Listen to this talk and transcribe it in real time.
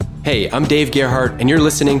Hey, I'm Dave Gerhardt, and you're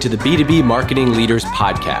listening to the B2B Marketing Leaders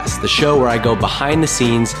Podcast, the show where I go behind the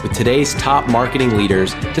scenes with today's top marketing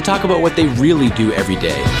leaders to talk about what they really do every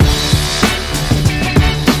day.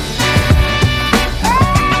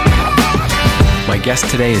 My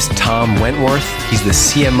guest today is Tom Wentworth. He's the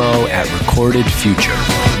CMO at Recorded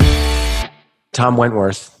Future. Tom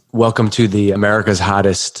Wentworth, welcome to the America's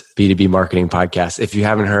Hottest B2B Marketing Podcast. If you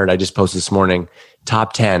haven't heard, I just posted this morning,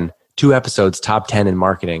 top 10. 2 episodes, top 10 in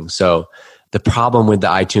marketing. So the problem with the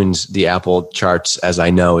iTunes, the Apple charts, as I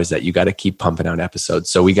know, is that you got to keep pumping out episodes.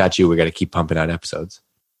 So we got you. We got to keep pumping out episodes.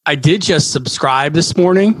 I did just subscribe this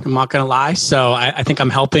morning. I'm not going to lie. So I think I'm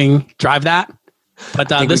helping drive that. But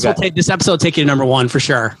this episode will take you to number 1 for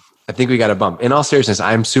sure. I think we got a bump. In all seriousness,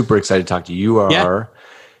 I'm super excited to talk to you.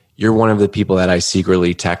 You're one of the people that I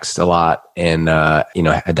secretly text a lot, and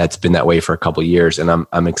that's been that way for a couple of years. And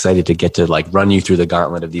I'm excited to get to run you through the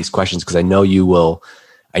gauntlet of these questions because I know you will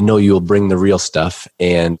bring the real stuff,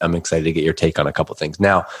 and I'm excited to get your take on a couple of things.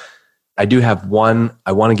 Now, I do have one.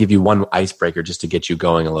 I want to give you one icebreaker just to get you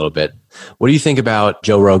going a little bit. What do you think about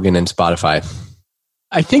Joe Rogan and Spotify?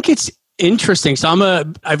 I think it's interesting. So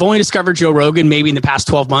I've only discovered Joe Rogan maybe in the past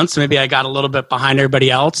 12 months. So maybe I got a little bit behind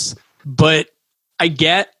everybody else, but I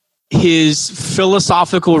get his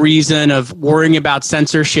philosophical reason of worrying about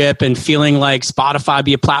censorship and feeling like Spotify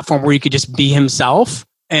be a platform where he could just be himself.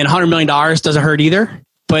 And $100 million doesn't hurt either.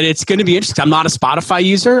 But it's going to be interesting. I'm not a Spotify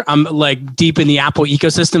user. I'm deep in the Apple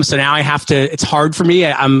ecosystem. So now it's hard for me.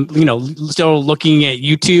 I'm still looking at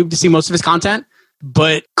YouTube to see most of his content.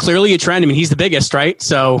 But clearly a trend. I mean, he's the biggest, right?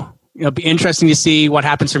 So it'll be interesting to see what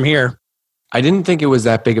happens from here. I didn't think it was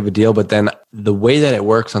that big of a deal, but then the way that it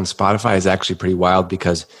works on Spotify is actually pretty wild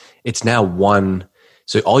because it's now one.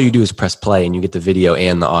 So all you do is press play and you get the video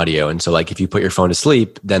and the audio. And so if you put your phone to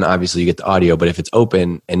sleep, then obviously you get the audio, but if it's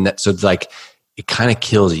open so it's it kind of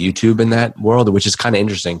kills YouTube in that world, which is kind of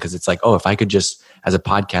interesting because it's if I could just, as a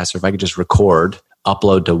podcaster, if I could just record,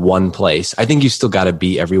 upload to one place. I think you still got to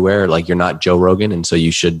be everywhere. You're not Joe Rogan. And so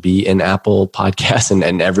you should be in Apple Podcasts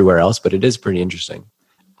and everywhere else, but it is pretty interesting.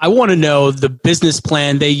 I want to know the business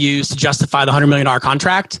plan they use to justify the $100 million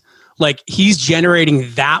contract. He's generating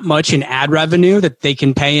that much in ad revenue that they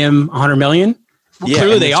can pay him $100 million. Well,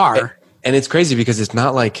 clearly they are. And it's crazy because it's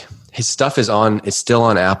not his stuff it's still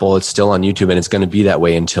on Apple, it's still on YouTube, and it's going to be that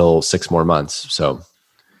way until 6 more months. So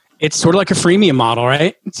it's sort of like a freemium model,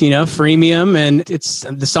 right? It's, freemium, and it's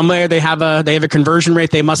somewhere they have a conversion rate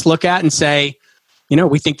they must look at and say,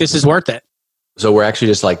 we think this is worth it. So we're actually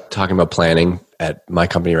just talking about planning at my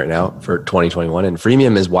company right now for 2021. And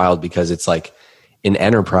freemium is wild because it's in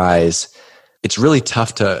enterprise, it's really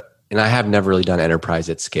tough to, and I have never really done enterprise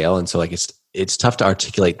at scale. And so it's tough to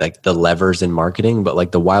articulate the levers in marketing.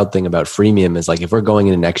 But the wild thing about freemium is if we're going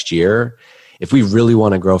into next year, if we really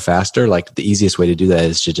want to grow faster, the easiest way to do that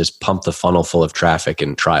is to just pump the funnel full of traffic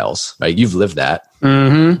and trials, right? You've lived that.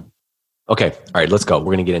 Mm-hmm. Okay. All right, let's go. We're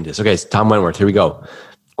going to get into this. Okay. Tom Wentworth, here we go.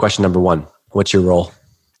 Question number 1. What's your role?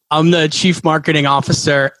 I'm the chief marketing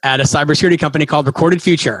officer at a cybersecurity company called Recorded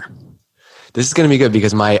Future. This is going to be good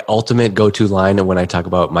because my ultimate go-to line when I talk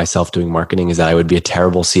about myself doing marketing is that I would be a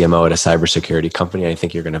terrible CMO at a cybersecurity company. I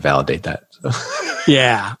think you're going to validate that. So.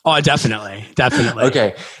 Yeah. Oh, definitely. Definitely.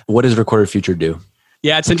 Okay. What does Recorded Future do?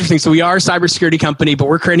 Yeah, it's interesting. So we are a cybersecurity company, but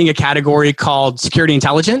we're creating a category called security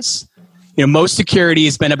intelligence. Most security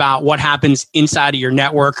has been about what happens inside of your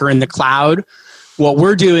network or in the cloud. What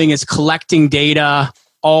we're doing is collecting data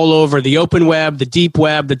all over the open web, the deep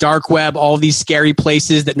web, the dark web, all these scary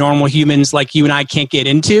places that normal humans like you and I can't get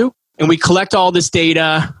into. And we collect all this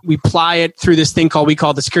data, we apply it through this thing we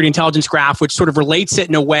call the security intelligence graph, which sort of relates it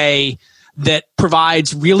in a way that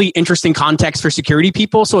provides really interesting context for security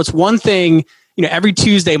people. So it's one thing, every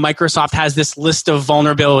Tuesday, Microsoft has this list of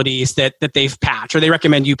vulnerabilities that they've patched or they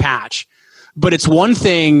recommend you patch. But it's one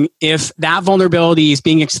thing if that vulnerability is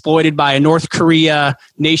being exploited by a North Korea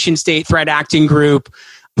nation-state threat acting group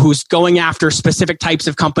who's going after specific types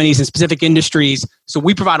of companies and specific industries. So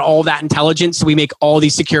we provide all that intelligence. So we make all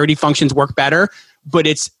these security functions work better. But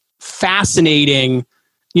it's fascinating,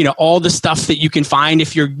 all the stuff that you can find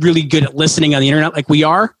if you're really good at listening on the internet like we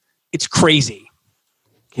are. It's crazy.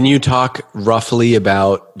 Can you talk roughly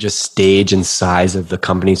about just stage and size of the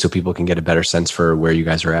company so people can get a better sense for where you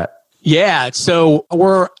guys are at? Yeah. So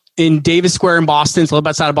we're in Davis Square in Boston, it's a little bit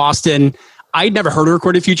outside of Boston. I'd never heard of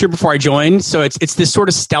Recorded Future before I joined. So it's this sort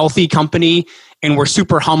of stealthy company and we're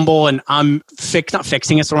super humble and I'm not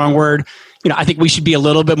fixing, it's the wrong word. I think we should be a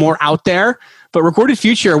little bit more out there. But Recorded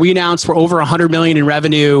Future, we announced we're over 100 million in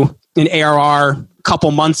revenue in ARR a couple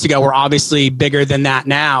months ago. We're obviously bigger than that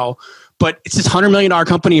now. but it's this $100 million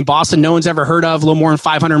company in Boston no one's ever heard of, a little more than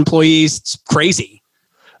 500 employees. It's crazy.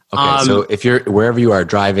 Okay, so if you're wherever you are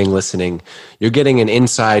driving, listening, you're getting an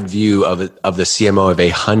inside view of the CMO of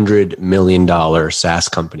 $100 million SaaS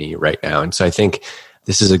company right now. And so I think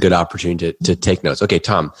this is a good opportunity to take notes. Okay,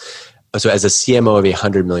 Tom. So as a CMO of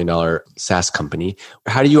 $100 million SaaS company,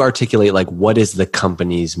 how do you articulate like what is the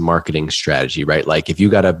company's marketing strategy, right? Like if you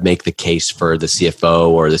got to make the case for the CFO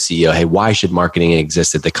or the CEO, hey, why should marketing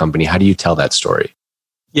exist at the company? How do you tell that story?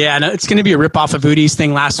 Yeah, no, it's going to be a ripoff of Udi's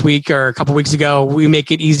thing last week or a couple weeks ago. We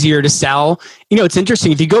make it easier to sell. You know, it's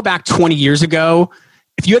interesting. If you go back 20 years ago,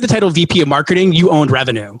 if you had the title VP of marketing, you owned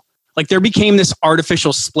revenue. Like there became this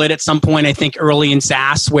artificial split at some point, I think early in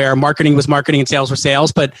SaaS where marketing was marketing and sales were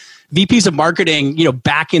sales. But VPs of marketing, you know,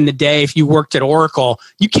 back in the day, if you worked at Oracle,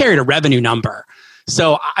 you carried a revenue number.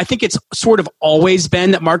 So I think it's sort of always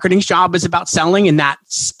been that marketing's job is about selling, and that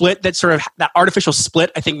split, that sort of that artificial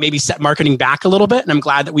split, I think maybe set marketing back a little bit. And I'm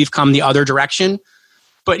glad that we've come the other direction.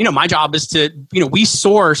 But, you know, my job is to, you know, we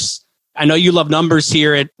source, I know you love numbers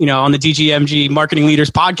here at, you know, on the DGMG Marketing Leaders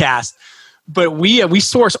podcast. But we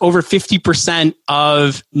source over 50%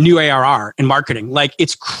 of new ARR in marketing. Like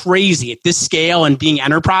it's crazy at this scale and being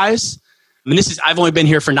enterprise. I mean, I've only been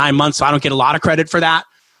here for 9 months, so I don't get a lot of credit for that.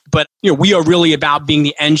 But you know, we are really about being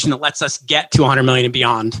the engine that lets us get to 100 million and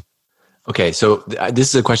beyond. Okay, so this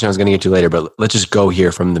is a question I was going to get to later, but let's just go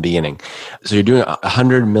here from the beginning. So you're doing a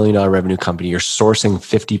 $100 million revenue company. You're sourcing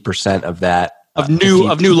 50% of that of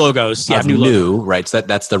new logos. Yeah, of new, right? So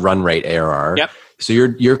that's the run rate ARR. Yep. So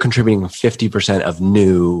you're contributing 50% of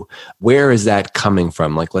new. Where is that coming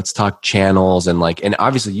from? Like, let's talk channels and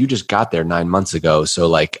obviously you just got there 9 months ago. So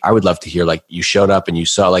like, I would love to hear, like you showed up and you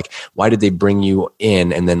saw, like, why did they bring you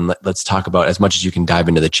in? And then let's talk about as much as you can dive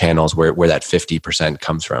into the channels where that 50%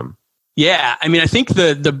 comes from. Yeah. I mean, I think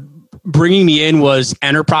the bringing me in was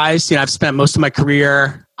enterprise. You know, I've spent most of my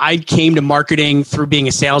career, I came to marketing through being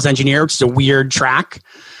a sales engineer, which is a weird track.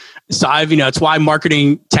 So it's why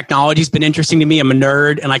marketing technology has been interesting to me. I'm a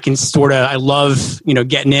nerd and I love,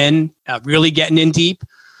 getting in, really getting in deep.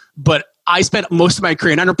 But I spent most of my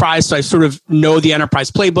career in enterprise. So I sort of know the enterprise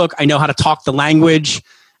playbook. I know how to talk the language.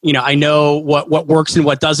 I know what works and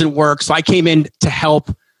what doesn't work. So I came in to help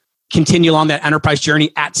continue along that enterprise journey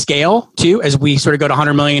at scale too, as we sort of go to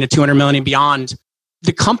 100 million to 200 million and beyond.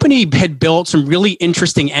 The company had built some really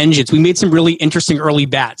interesting engines. We made some really interesting early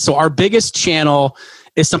bets. So our biggest channel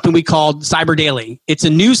is something we called Cyber Daily. It's a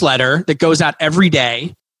newsletter that goes out every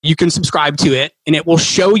day. You can subscribe to it, and it will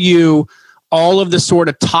show you all of the sort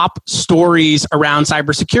of top stories around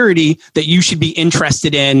cybersecurity that you should be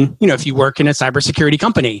interested in, if you work in a cybersecurity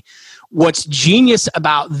company. What's genius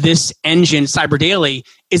about this engine, Cyber Daily,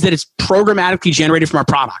 is that it's programmatically generated from our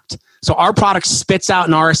product. So our product spits out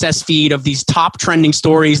an RSS feed of these top trending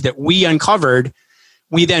stories that we uncovered.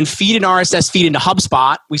 We then feed an RSS feed into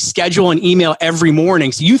HubSpot. We schedule an email every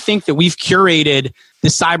morning. So you think that we've curated the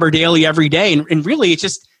Cyber Daily every day. And really,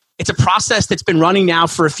 it's a process that's been running now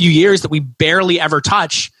for a few years that we barely ever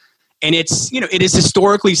touch. And it is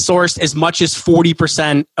historically sourced as much as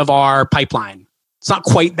 40% of our pipeline. It's not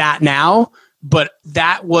quite that now, but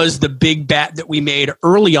that was the big bet that we made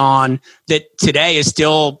early on that today is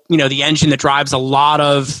still, the engine that drives a lot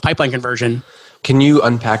of pipeline conversion. Can you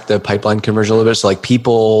unpack the pipeline conversion a little bit? So like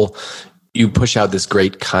you push out this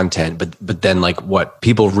great content, but then what?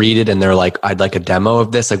 People read it and they're like, I'd like a demo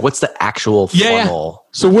of this. Like what's the actual funnel?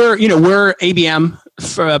 Yeah. So we're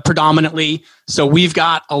ABM predominantly. So we've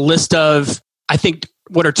got a list of, I think,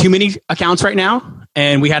 what are too many accounts right now?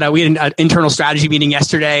 And we had an internal strategy meeting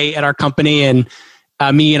yesterday at our company, and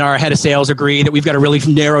me and our head of sales agree that we've got to really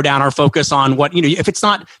narrow down our focus on what, if you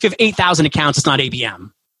have 8,000 accounts, it's not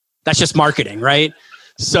ABM. That's just marketing, right?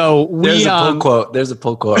 So there's a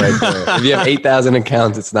pull quote right there. If you have 8,000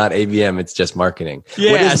 accounts, it's not ABM, it's just marketing.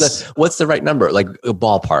 Yes. What's the right number? Like a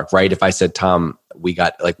ballpark, right? If I said, Tom, we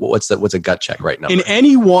got what's a gut check right now?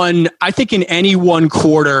 I think in any one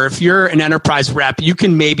quarter, if you're an enterprise rep, you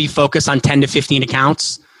can maybe focus on 10 to 15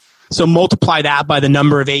 accounts. So multiply that by the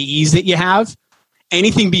number of AEs that you have.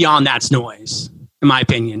 Anything beyond that's noise, in my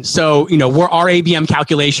opinion. So, where our ABM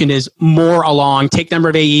calculation is more along take number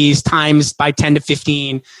of AEs times by 10 to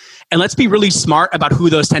 15. And let's be really smart about who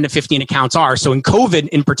those 10 to 15 accounts are. So in COVID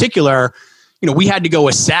in particular, we had to go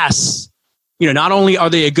assess, not only are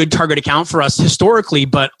they a good target account for us historically,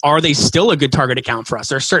 but are they still a good target account for us?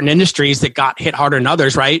 There are certain industries that got hit harder than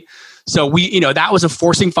others, right? So that was a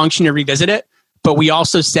forcing function to revisit it. But we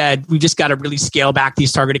also said, we just got to really scale back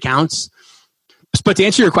these target accounts. But to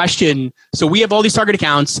answer your question, so we have all these target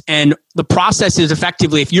accounts, and the process is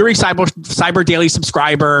effectively, if you're a Cyber Daily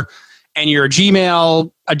subscriber and you're a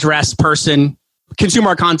Gmail address person, consume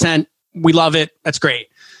our content, we love it, that's great.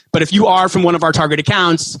 But if you are from one of our target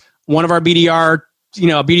accounts, one of our BDRs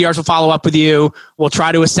will follow up with you. We'll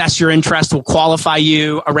try to assess your interest. We'll qualify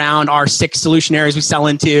you around our 6 solution areas we sell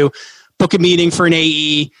into, book a meeting for an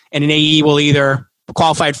AE, and an AE will either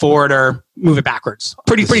qualify it forward or move it backwards.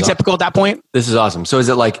 Pretty typical at that point. This is awesome. So is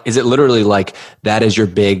it literally like that is your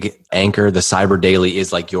big anchor? The Cyber Daily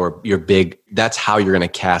is like your big, that's how you're going to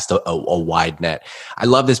cast a wide net. I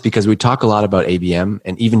love this because we talk a lot about ABM,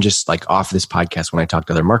 and even just like off this podcast, when I talk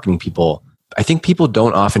to other marketing people, I think people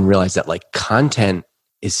don't often realize that like content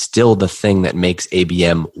is still the thing that makes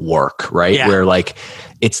ABM work, right? Yeah. Where like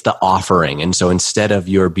it's the offering. And so instead of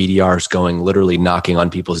your BDRs going literally knocking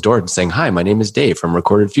on people's doors and saying, hi, my name is Dave from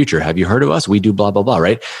Recorded Future. Have you heard of us? We do blah, blah, blah,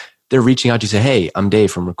 right? They're reaching out to you, say, hey, I'm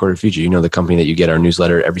Dave from Recorded Future. You know, the company that you get our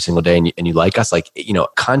newsletter every single day and you like us. Like, you know,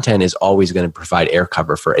 content is always going to provide air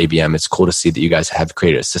cover for ABM. It's cool to see that you guys have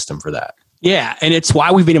created a system for that. Yeah. And it's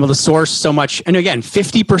why we've been able to source so much. And again,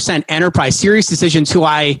 50% enterprise, serious decisions who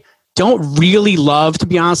I don't really love, to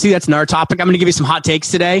be honest with you. That's another topic. I'm going to give you some hot takes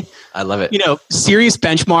today. I love it. You know, serious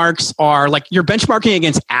benchmarks are like you're benchmarking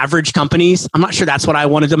against average companies. I'm not sure that's what I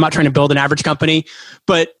wanted to. I'm not trying to build an average company,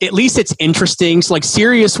 but at least it's interesting. So like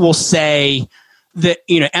Serious will say that,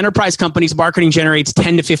 you know, enterprise companies marketing generates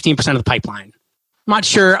 10 to 15% of the pipeline. I'm not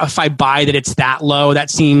sure if I buy that it's that low. That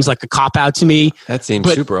seems like a cop-out to me. That seems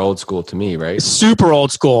super old school to me, right? Super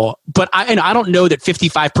old school. But I don't know that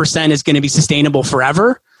 55% is going to be sustainable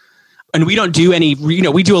forever. And we don't do any, you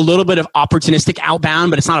know, we do a little bit of opportunistic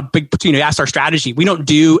outbound, but it's not a big, you know, that's our strategy. We don't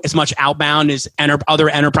do as much outbound as other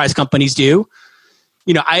enterprise companies do.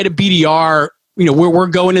 You know, I had a BDR, you know, we're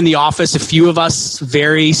going in the office, a few of us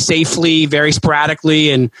very safely, very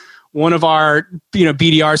sporadically. And one of our, you know,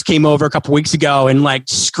 BDRs came over a couple weeks ago and like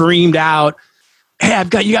screamed out, hey,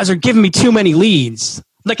 you guys are giving me too many leads.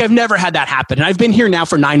 Like I've never had that happen. And I've been here now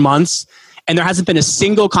for 9 months. And there hasn't been a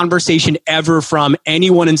single conversation ever from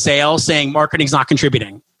anyone in sales saying marketing's not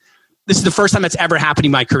contributing. This is the first time that's ever happened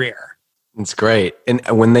in my career. It's great. And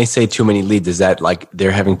when they say too many leads, is that like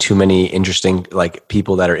they're having too many interesting like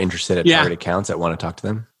people that are interested at target accounts that want to talk to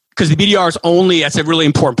them? Because the BDRs only, that's a really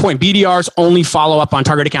important point. BDRs only follow up on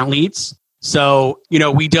target account leads. So, you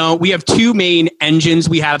know, we have 2 main engines.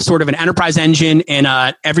 We have sort of an enterprise engine and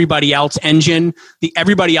a everybody else engine. The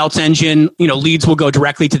everybody else engine, you know, leads will go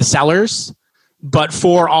directly to the sellers. But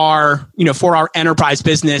for our enterprise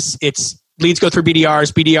business, it's leads go through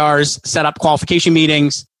BDRs. BDRs set up qualification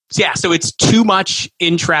meetings. So yeah, so it's too much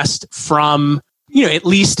interest from, you know, at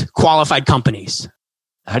least qualified companies.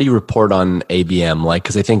 How do you report on ABM? Like,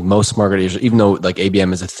 because I think most marketers, even though like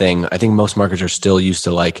ABM is a thing, I think most marketers are still used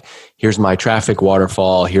to like, here's my traffic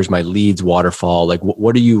waterfall, here's my leads waterfall. Like,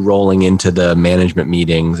 what are you rolling into the management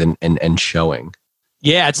meetings and showing?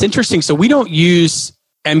 Yeah, it's interesting. So we don't use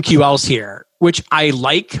MQLs here, which I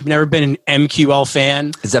like. I've never been an MQL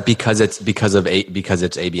fan. Is that because it's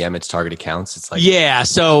ABM, it's target accounts? It's like, yeah.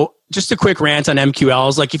 So just a quick rant on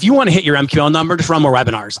MQLs. Like if you want to hit your MQL number, just run more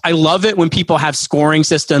webinars. I love it when people have scoring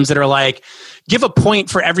systems that are like, give a point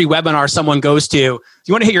for every webinar someone goes to. If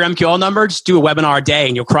you want to hit your MQL number, just do a webinar a day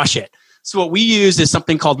and you'll crush it. So what we use is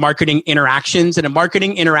something called marketing interactions. And a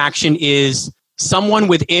marketing interaction is someone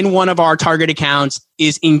within one of our target accounts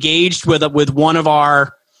is engaged with one of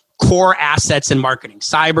our core assets in marketing.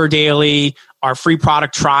 Cyber Daily, our free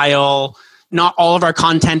product trial, not all of our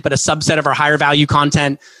content, but a subset of our higher value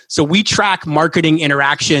content. So we track marketing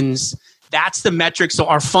interactions. That's the metric. So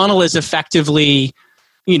our funnel is effectively,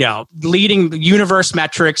 you know, leading universe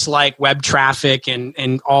metrics like web traffic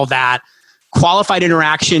and all that. Qualified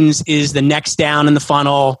interactions is the next down in the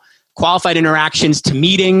funnel. Qualified interactions to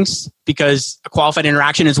meetings, because a qualified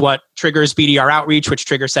interaction is what triggers BDR outreach, which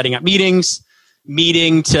triggers setting up meetings.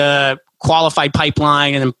 Meeting to qualified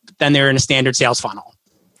pipeline, and then they're in a standard sales funnel.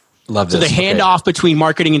 Love this. So the handoff between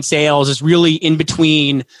marketing and sales is really in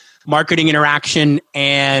between marketing interaction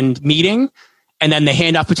and meeting. And then the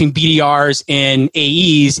handoff between BDRs and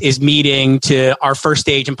AEs is meeting to our first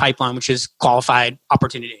stage in pipeline, which is qualified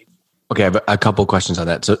opportunity. Okay, I have a couple of questions on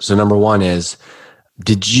that. So number one is,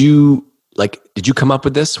 did you come up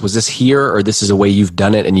with this? Was this here, or this is a way you've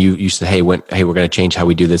done it and you said, hey, we're going to change how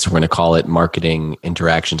we do this. We're going to call it marketing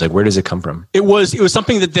interactions. Like, where does it come from? It was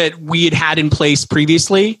something that we had in place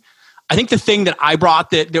previously. I think the thing that I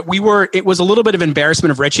brought it was a little bit of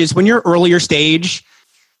embarrassment of riches. When you're earlier stage,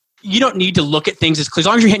 you don't need to look at things as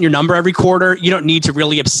long as you're hitting your number every quarter, you don't need to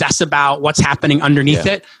really obsess about what's happening underneath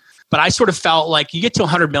it. But I sort of felt like you get to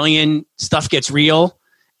 100 million, stuff gets real.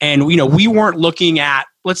 And, you know, we weren't looking at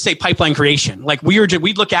let's say pipeline creation. Like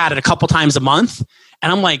we'd look at it a couple times a month.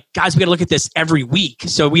 And I'm like, guys, we got to look at this every week.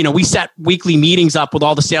 So, we set weekly meetings up with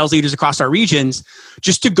all the sales leaders across our regions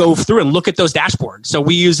just to go through and look at those dashboards. So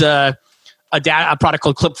we use a product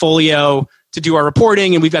called Clipfolio to do our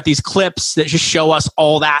reporting. And we've got these clips that just show us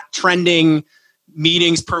all that trending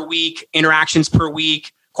meetings per week, interactions per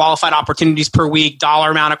week, qualified opportunities per week, dollar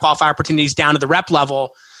amount of qualified opportunities down to the rep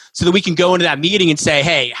level, so that we can go into that meeting and say,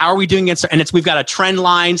 hey, how are we doing against, and we've got a trend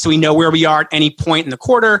line so we know where we are at any point in the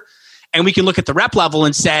quarter. And we can look at the rep level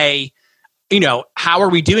and say, how are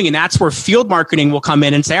we doing? And that's where field marketing will come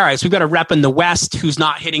in and say, all right, so we've got a rep in the West who's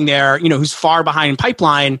not hitting their, who's far behind in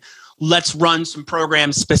pipeline. Let's run some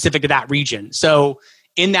programs specific to that region. So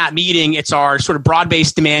in that meeting, it's our sort of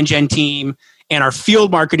broad-based demand gen team and our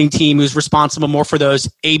field marketing team who's responsible more for those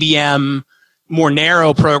ABM, more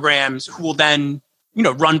narrow programs, who will then,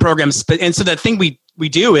 run programs. And so the thing we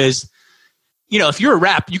do is, if you're a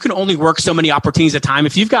rep, you can only work so many opportunities at a time.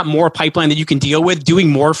 If you've got more pipeline that you can deal with, doing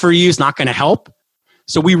more for you is not going to help.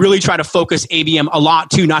 So we really try to focus ABM a lot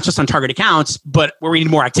too, not just on target accounts, but where we need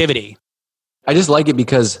more activity. I just like it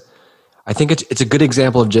because I think it's a good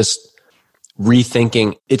example of just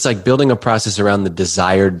rethinking. It's like building a process around the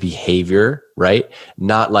desired behavior, right?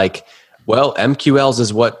 Not like, well, MQLs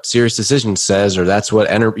is what Serious Decision says, or that's what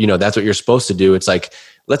that's what you're supposed to do. It's like,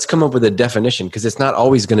 let's come up with a definition, because it's not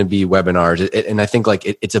always going to be webinars. And I think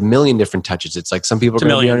it's a million different touches. It's like some people are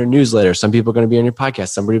going to be on your newsletter, some people are going to be on your podcast,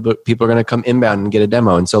 some people are going to come inbound and get a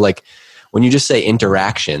demo. And so like when you just say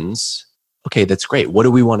interactions, okay, that's great. What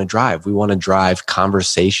do we want to drive? We want to drive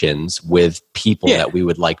conversations with people that we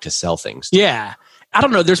would like to sell things to. Yeah. I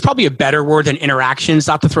don't know. There's probably a better word than interactions,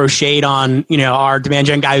 not to throw shade on, our demand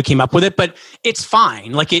gen guy who came up with it, but it's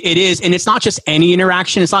fine. Like it is. And it's not just any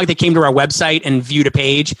interaction. It's not like they came to our website and viewed a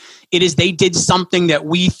page. It is, they did something that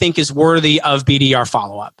we think is worthy of BDR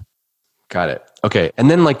follow-up. Got it. Okay. And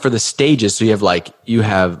then like for the stages, so you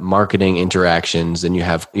have marketing interactions, and you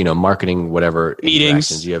have, marketing, whatever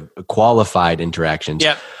meetings, you have qualified interactions.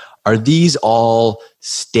 Yep. Are these all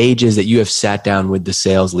stages that you have sat down with the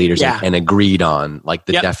sales leaders and agreed on, like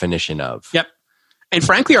the definition of? Yep. And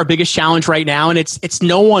frankly, our biggest challenge right now, and it's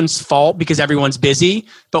no one's fault because everyone's busy,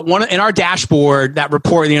 but in our dashboard, that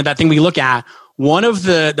report, that thing we look at, one of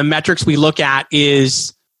the metrics we look at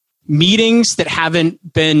is meetings that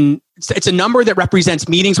haven't been, it's a number that represents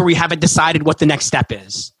meetings where we haven't decided what the next step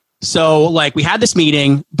is. So like we had this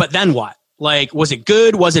meeting, but then what? Like, was it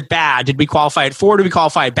good? Was it bad? Did we qualify it forward? Did we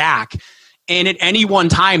qualify it back? And at any one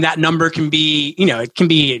time, that number can be, it can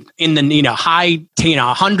be in the, high,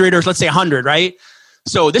 100 or let's say 100, right?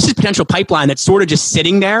 So this is potential pipeline that's sort of just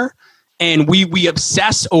sitting there. And we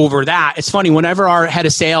obsess over that. It's funny, whenever our head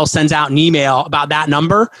of sales sends out an email about that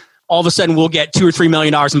number, all of a sudden we'll get $2 or $3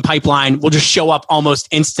 million in pipeline. We'll just show up almost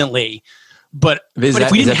instantly. But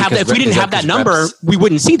if we didn't have that number, we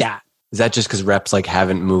wouldn't see that. Is that just because reps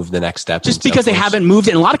haven't moved the next step? Just because they haven't moved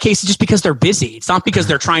it. In a lot of cases, just because they're busy. It's not because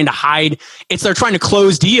they're trying to hide. It's they're trying to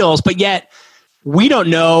close deals, but yet we don't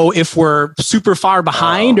know if we're super far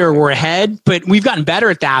behind or we're ahead. But we've gotten better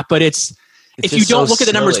at that. But it's if you don't look at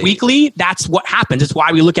the numbers weekly, that's what happens. It's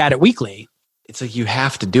why we look at it weekly. It's like you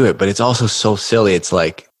have to do it, but it's also so silly. It's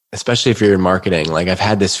like, especially if you're in marketing, like I've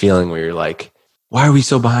had this feeling where you're like, why are we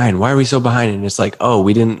so behind? Why are we so behind? And it's like, oh,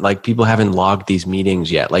 we didn't people haven't logged these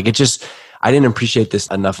meetings yet. Like I didn't appreciate this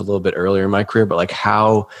enough a little bit earlier in my career, but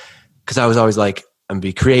because I was always like, I'm gonna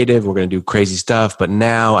be creative. We're going to do crazy stuff. But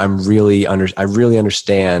now I really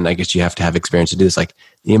understand, I guess you have to have experience to do this, like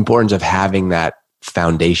the importance of having that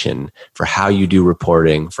foundation for how you do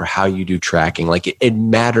reporting, for how you do tracking. Like it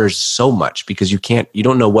matters so much, because you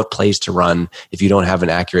don't know what plays to run if you don't have an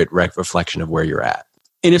accurate reflection of where you're at.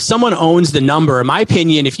 And if someone owns the number, in my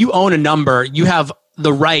opinion, if you own a number, you have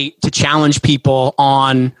the right to challenge people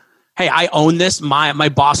on, hey, I own this. My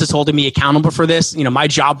boss is holding me accountable for this. My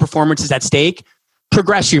job performance is at stake.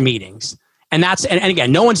 Progress your meetings. And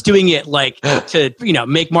again, no one's doing it like to,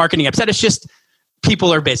 make marketing upset. It's just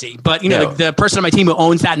people are busy. But, the person on my team who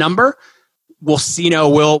owns that number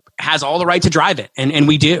has all the right to drive it. And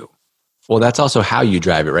we do. Well, that's also how you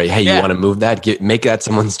drive it, right? Hey, you want to move that, make that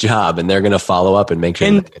someone's job, and they're going to follow up and make sure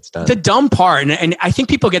that gets done. The dumb part, and I think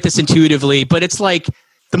people get this intuitively, but it's like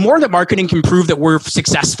the more that marketing can prove that we're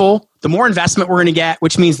successful, the more investment we're going to get,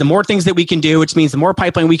 which means the more things that we can do, which means the more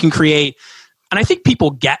pipeline we can create. And I think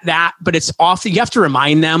people get that, but it's often, you have to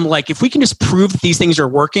remind them, like, if we can just prove that these things are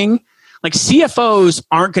working, like CFOs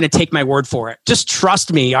aren't going to take my word for it. Just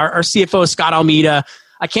trust me. Our CFO is Scott Almeida.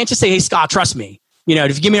 I can't just say, hey, Scott, trust me.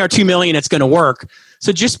 If you give me our $2 million, it's going to work.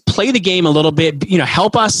 So just play the game a little bit,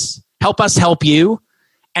 help us help you.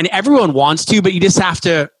 And everyone wants to, but you just have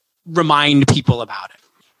to remind people about it.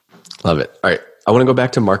 Love it. All right. I want to go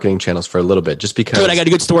back to marketing channels for a little bit, just because. Good. I got a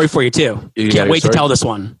good story for you too. Can't wait to tell this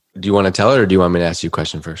one. Do you want to tell it, or do you want me to ask you a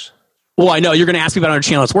question first? Well, I know you're going to ask me about our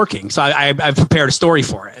channel that's working. So I've prepared a story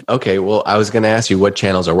for it. Okay. Well, I was going to ask you what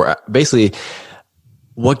channels are basically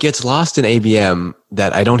what gets lost in ABM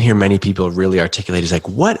that I don't hear many people really articulate is like,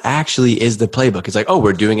 what actually is the playbook? It's like, oh,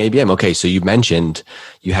 we're doing ABM. Okay. So you mentioned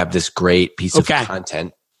you have this great piece of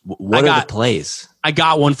content. What are the plays? I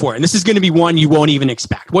got one for it. And this is going to be one you won't even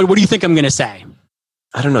expect. What do you think I'm going to say?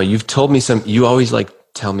 I don't know. You've told me you always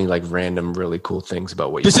tell me random really cool things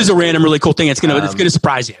about what you This is a random really cool thing. It's going to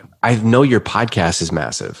surprise you. I know your podcast is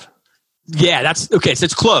massive. Yeah, that's okay. So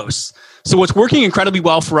it's close. So what's working incredibly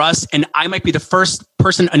well for us, and I might be the first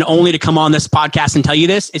person and only to come on this podcast and tell you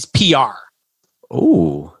this, is PR.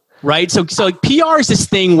 Ooh. Right? So PR is this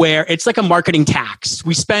thing where it's like a marketing tax.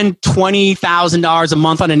 We spend $20,000 a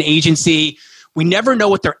month on an agency. We never know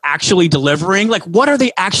what they're actually delivering. What are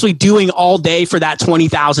they actually doing all day for that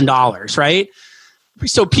 $20,000, right?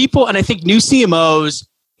 So people, and I think new CMOs,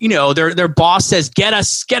 their boss says, get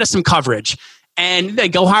us some coverage. And they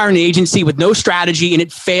go hire an agency with no strategy and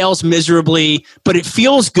it fails miserably, but it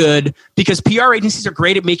feels good because PR agencies are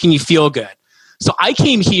great at making you feel good. So I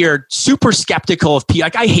came here super skeptical of PR.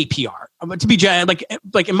 I hate PR. To be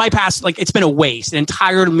in my past, it's been a waste, an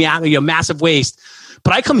entire massive waste.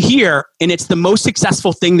 But I come here and it's the most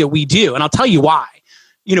successful thing that we do. And I'll tell you why.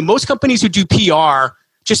 Most companies who do PR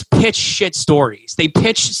just pitch shit stories. They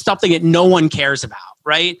pitch something that no one cares about,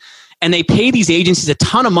 right? And they pay these agencies a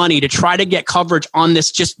ton of money to try to get coverage on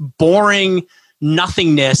this just boring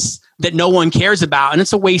nothingness that no one cares about. And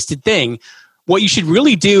it's a wasted thing. What you should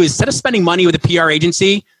really do is, instead of spending money with a PR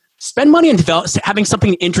agency, spend money on having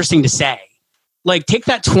something interesting to say. Take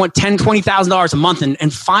that $10,000, $20,000 a month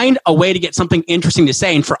and find a way to get something interesting to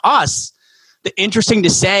say. And for us, the interesting to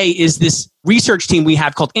say is this research team we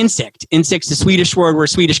have called Insikt. Insikt is a Swedish word. We're a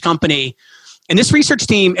Swedish company. And this research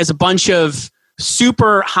team is a bunch of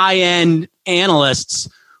super high-end analysts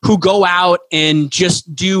who go out and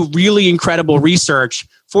just do really incredible research.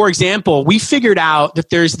 For example, we figured out that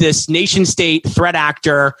there's this nation-state threat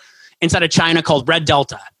actor inside of China called Red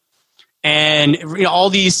Delta. And all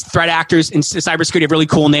these threat actors in cybersecurity have really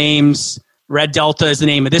cool names. Red Delta is the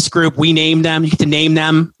name of this group. We named them. You get to name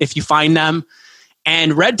them if you find them.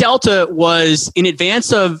 And Red Delta was in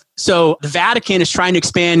advance of, so the Vatican is trying to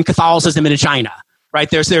expand Catholicism into China. Right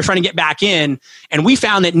there, so they're trying to get back in, and we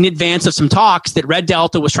found that in advance of some talks that Red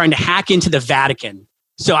Delta was trying to hack into the Vatican.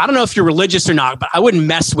 So I don't know if you're religious or not, but I wouldn't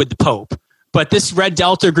mess with the Pope. But this Red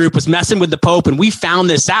Delta group was messing with the Pope, and we found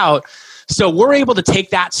this out. So we're able to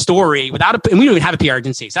take that story and we don't even have a PR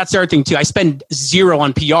agency. So that's the other thing too. I spend zero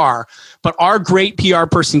on PR, but our great PR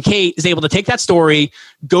person, Kate, is able to take that story,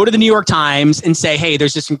 go to the New York Times and say, hey,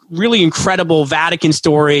 there's this really incredible Vatican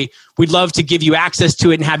story. We'd love to give you access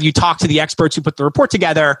to it and have you talk to the experts who put the report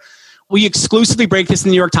together. We exclusively break this in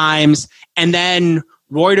the New York Times, and then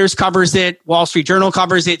Reuters covers it, Wall Street Journal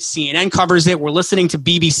covers it, CNN covers it. We're listening to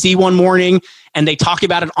BBC one morning and they talk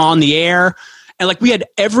about it on the air. And we had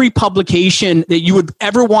every publication that you would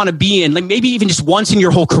ever want to be in, maybe even just once in your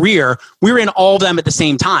whole career, we were in all of them at the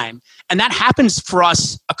same time. And that happens for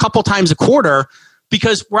us a couple times a quarter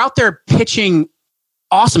because we're out there pitching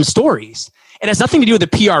awesome stories. It has nothing to do with the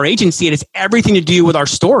PR agency. It has everything to do with our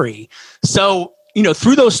story. So,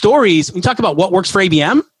 through those stories, we talk about what works for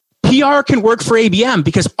ABM. PR can work for ABM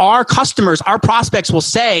because our customers, our prospects will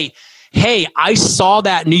say, hey, I saw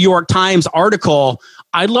that New York Times article.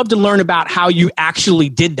 I'd love to learn about how you actually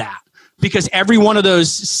did that. Because every one of those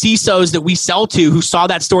CISOs that we sell to who saw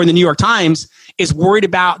that story in the New York Times is worried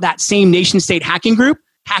about that same nation state hacking group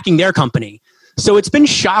hacking their company. So it's been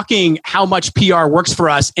shocking how much PR works for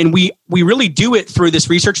us. And we really do it through this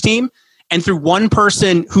research team and through one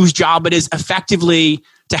person whose job it is effectively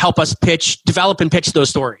to help us develop and pitch those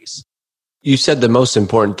stories. You said the most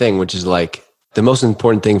important thing, which is the most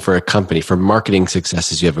important thing for a company, for marketing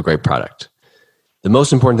success, is you have a great product. The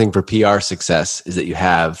most important thing for PR success is that you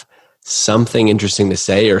have something interesting to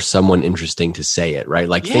say or someone interesting to say it, right?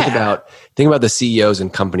 Think about the CEOs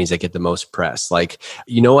and companies that get the most press.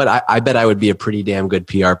 You know what? I bet I would be a pretty damn good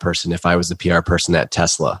PR person if I was the PR person at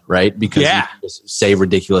Tesla, right? Because you just say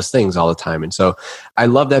ridiculous things all the time. And so I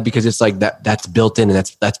love that because it's that's built in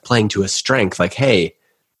and that's playing to a strength. Hey,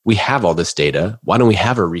 we have all this data. Why don't we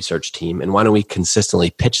have a research team? And why don't we consistently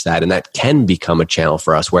pitch that? And that can become a channel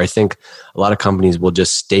for us, where I think a lot of companies will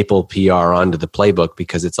just staple PR onto the playbook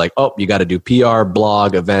because it's like, oh, you got to do PR,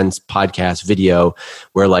 blog, events, podcast, video,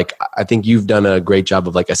 where like, I think you've done a great job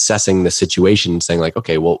of like assessing the situation and saying like,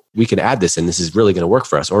 okay, well, we can add this and this is really going to work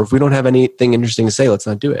for us. Or if we don't have anything interesting to say, let's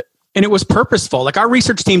not do it. And it was purposeful. Like our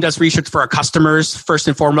research team does research for our customers first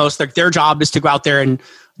and foremost. Like their job is to go out there and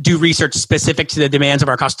do research specific to the demands of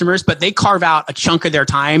our customers, but they carve out a chunk of their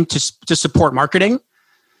time to support marketing.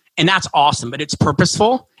 And that's awesome, but it's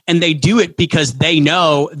purposeful. And they do it because they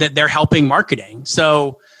know that they're helping marketing.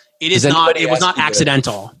 So it was not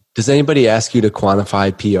accidental. Does anybody ask you to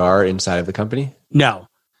quantify PR inside of the company? No.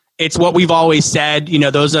 It's what we've always said.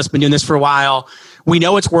 Those of us been doing this for a while. We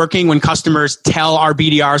know it's working when customers tell our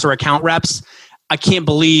BDRs or account reps, I can't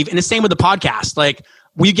believe, and the same with the podcast. Like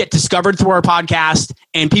we get discovered through our podcast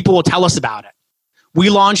and people will tell us about it.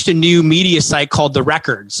 We launched a new media site called The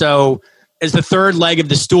Record. So as the third leg of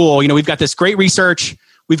the stool, we've got this great research.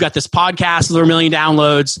 We've got this podcast with over 1 million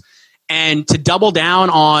downloads. And to double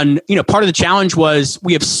down on, part of the challenge was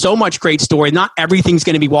we have so much great story. Not everything's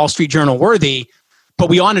going to be Wall Street Journal worthy. But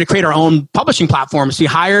we wanted to create our own publishing platform. So we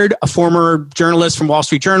hired a former journalist from Wall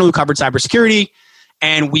Street Journal who covered cybersecurity.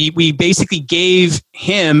 And we basically gave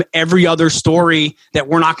him every other story that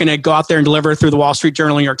we're not going to go out there and deliver through the Wall Street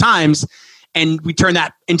Journal and New York Times. And we turned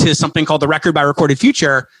that into something called The Record by Recorded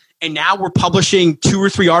Future. And now we're publishing 2 or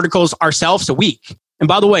 3 articles ourselves a week. And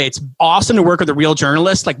by the way, it's awesome to work with a real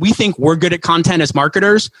journalist. Like we think we're good at content as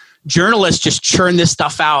marketers. Journalists just churn this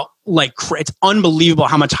stuff out. Like it's unbelievable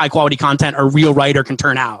how much high quality content a real writer can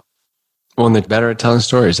turn out. Well, and they're better at telling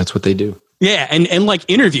stories. That's what they do. Yeah. And like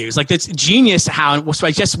interviews, like it's genius so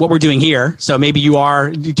I guess what we're doing here. So maybe you are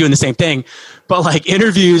doing the same thing, but like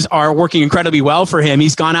interviews are working incredibly well for him.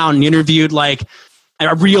 He's gone out and interviewed like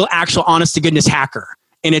a real, actual, honest to goodness hacker.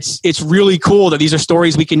 And it's really cool that these are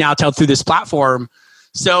stories we can now tell through this platform.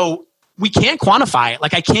 So we can't quantify it.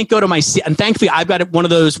 Like I can't go to and thankfully I've got one of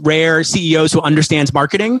those rare CEOs who understands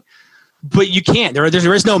marketing, but you can't. There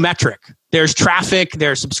is no metric. There's traffic,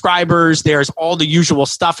 there's subscribers, there's all the usual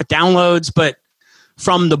stuff, it downloads, but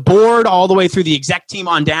from the board all the way through the exec team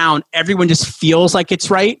on down, everyone just feels like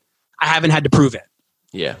it's right. I haven't had to prove it.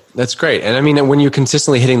 Yeah, that's great. And I mean, when you're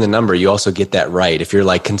consistently hitting the number, you also get that right. If you're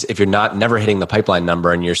never hitting the pipeline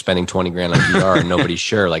number and you're spending 20 grand on PR and nobody's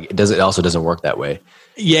sure, like it also doesn't work that way.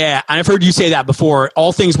 Yeah, I've heard you say that before.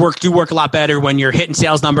 All things do work a lot better when you're hitting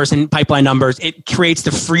sales numbers and pipeline numbers. It creates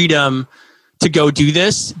the freedom to go do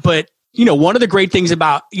this. But one of the great things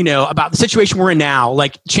about the situation we're in now,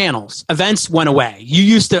 like channels, events went away. You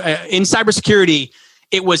used to in cybersecurity,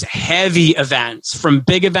 it was heavy events, from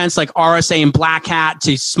big events like RSA and Black Hat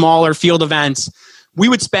to smaller field events. We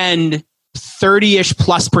would spend 30-ish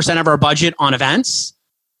plus % of our budget on events.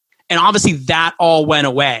 And obviously that all went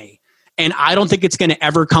away. And I don't think it's going to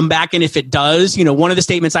ever come back. And if it does, one of the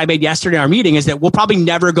statements I made yesterday in our meeting is that we'll probably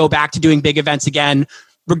never go back to doing big events again,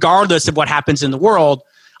 regardless of what happens in the world.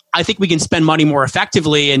 I think we can spend money more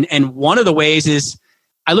effectively. And one of the ways is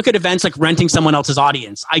I look at events like renting someone else's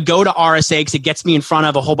audience. I go to RSA because it gets me in front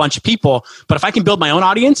of a whole bunch of people. But if I can build my own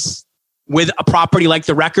audience with a property like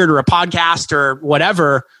The Record or a podcast or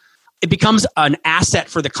whatever, it becomes an asset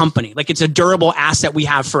for the company. Like it's a durable asset we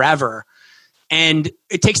have forever. And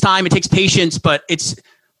it takes time, it takes patience, but it's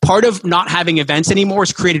part of not having events anymore.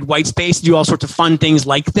 It's created white space to do all sorts of fun things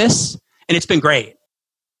like this. And it's been great.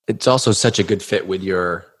 It's also such a good fit with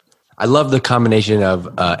I love the combination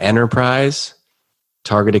of enterprise,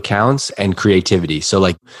 target accounts, and creativity. So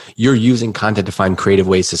like you're using content to find creative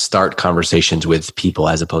ways to start conversations with people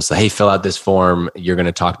as opposed to, hey, fill out this form. You're going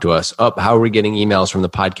to talk to us. Oh, how are we getting emails from the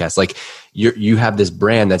podcast? Like you have this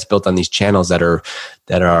brand that's built on these channels that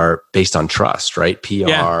are based on trust, right? PR,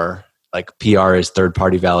 yeah. Like PR is third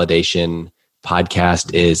party validation.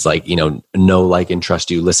 Podcast is like, know, like, and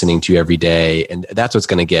trust you, listening to you every day. And that's what's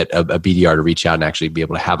going to get a BDR to reach out and actually be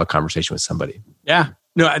able to have a conversation with somebody. Yeah,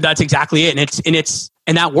 no, that's exactly it.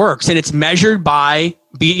 And that works. And it's measured by,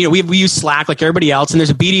 we use Slack like everybody else. And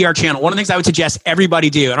there's a BDR channel. One of the things I would suggest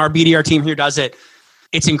everybody do, and our BDR team here does it.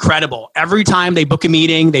 It's incredible. Every time they book a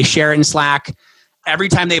meeting, they share it in Slack. Every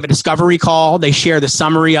time they have a discovery call, they share the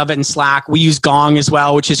summary of it in Slack. We use Gong as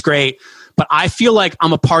well, which is great. But I feel like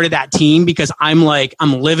I'm a part of that team because I'm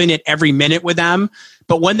living it every minute with them.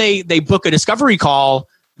 But when they book a discovery call,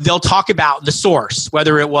 they'll talk about the source,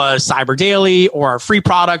 whether it was Cyber Daily or a free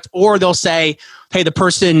product, or they'll say, hey, the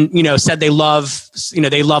person, said they love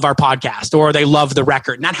our podcast or they love The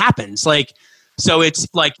Record. And that happens. So it's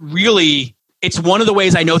like really it's one of the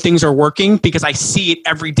ways I know things are working because I see it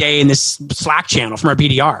every day in this Slack channel from our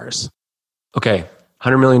BDRs. Okay,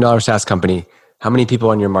 $100 million SaaS company. How many people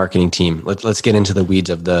on your marketing team? Let's get into the weeds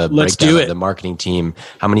of the breakdown of the marketing team.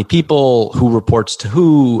 How many people? Who reports to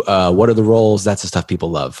who? What are the roles? That's the stuff people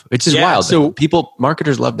love. It's just wild. So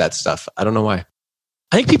marketers love that stuff. I don't know why.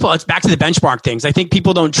 I think it's back to the benchmark things. I think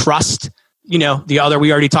people don't trust, we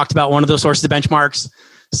already talked about one of those sources of benchmarks.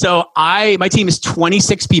 So my team is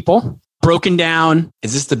 26 people broken down.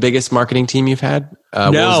 Is this the biggest marketing team you've had?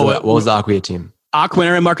 No. What was the Acquia team?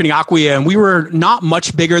 Acquia marketing Acquia, and we were not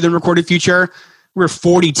much bigger than Recorded Future. We were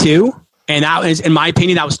 42, and that was, in my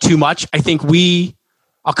opinion, that was too much. I think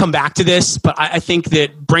I'll come back to this, but I think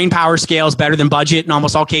that brain power scales better than budget in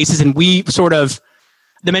almost all cases. And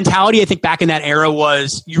the mentality I think back in that era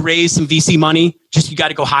was you raise some VC money, you got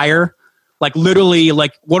to go hire. Like literally,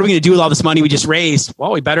 what are we going to do with all this money we just raised?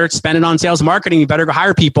 Well, we better spend it on sales and marketing. We better go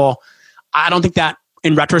hire people. I don't think that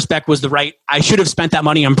in retrospect was I should have spent that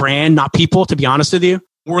money on brand, not people, to be honest with you.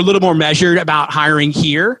 We're a little more measured about hiring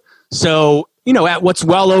here. So, at what's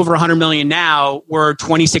well over 100 million now, we're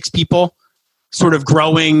 26 people sort of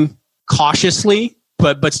growing cautiously,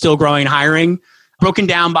 but still growing and hiring. Broken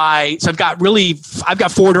down so I've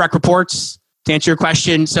got 4 direct reports to answer your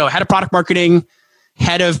question. So head of product marketing,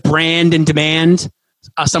 head of brand and demand,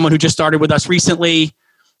 someone who just started with us recently,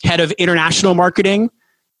 head of international marketing,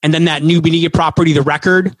 and then that new media property, The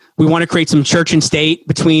Record. We want to create some church and state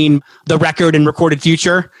between The Record and Recorded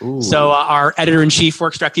Future. Ooh. So our editor-in-chief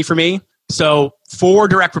works directly for me. So 4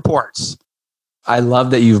 direct reports. I love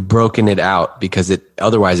that you've broken it out because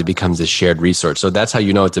otherwise it becomes a shared resource. So that's how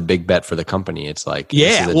you know it's a big bet for the company. It's like,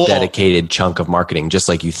 this is a dedicated chunk of marketing, just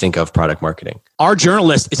like you think of product marketing. Our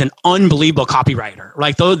journalist is an unbelievable copywriter.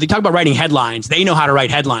 Like they talk about writing headlines. They know how to write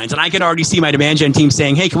headlines. And I can already see my demand gen team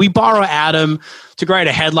saying, hey, can we borrow Adam to write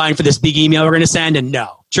a headline for this big email we're going to send? And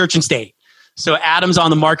no, church and state. So Adam's on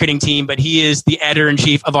the marketing team, but he is the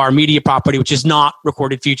editor-in-chief of our media property, which is not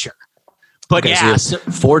Recorded Future. But okay, so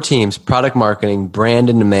 4 teams: product marketing, brand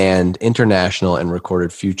and demand, international, and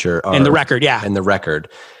Recorded Future. And The Record, yeah. And The Record.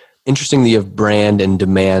 Interesting that you have brand and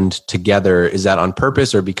demand together. Is that on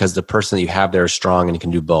purpose or because the person that you have there is strong and you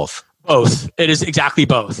can do both? Both. It is exactly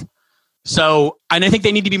both. So, and I think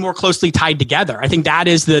they need to be more closely tied together. I think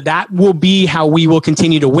that will be how we will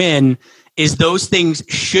continue to win, is those things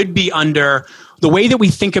should be under the way that we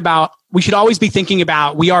think about, we should always be thinking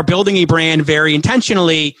about, we are building a brand very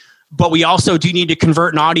intentionally, but we also do need to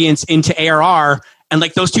convert an audience into ARR. And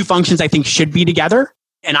those 2 functions, I think, should be together.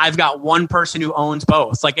 And I've got one person who owns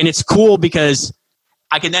both. And it's cool because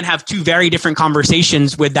I can then have 2 very different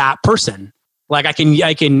conversations with that person. I can,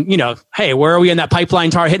 hey, where are we in that pipeline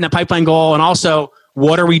hitting that pipeline goal? And also,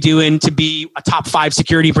 what are we doing to be a top 5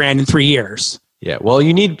 security brand in 3 years? Yeah. Well,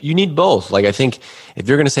 you need both. I think if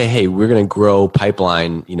you're going to say, hey, we're going to grow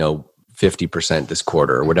pipeline, 50% this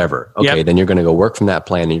quarter or whatever. Okay, yep. Then you're going to go work from that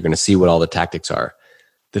plan and you're going to see what all the tactics are.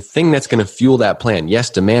 The thing that's going to fuel that plan,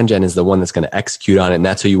 yes, demand gen is the one that's going to execute on it, and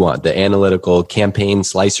that's who you want, the analytical campaign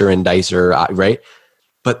slicer and dicer, right?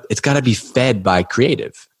 But it's got to be fed by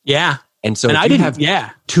creative. Yeah. And so if you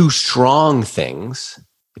have 2 strong things,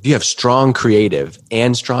 if you have strong creative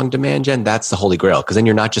and strong demand gen, that's the holy grail. Because then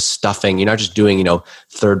you're not just stuffing, you're not just doing,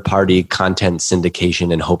 third-party content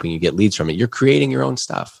syndication and hoping you get leads from it. You're creating your own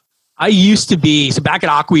stuff. I used to be, so back at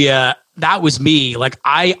Acquia, that was me.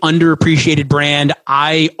 I underappreciated brand.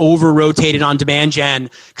 I over-rotated on demand gen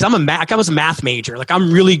because I was a math major.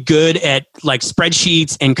 I'm really good at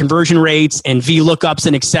spreadsheets and conversion rates and VLOOKUPs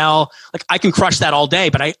in Excel. I can crush that all day,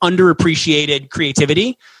 but I underappreciated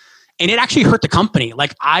creativity. And it actually hurt the company.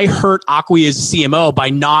 I hurt Acquia's CMO by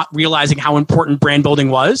not realizing how important brand building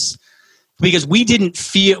was, because we didn't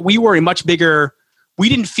feel like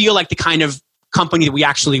the kind of company that we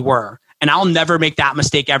actually were. And I'll never make that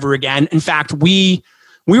mistake ever again. In fact, we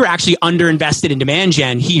were actually underinvested in demand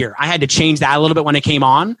gen here. I had to change that a little bit when it came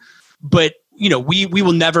on. But we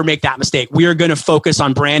will never make that mistake. We are going to focus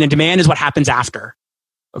on brand, and demand is what happens after.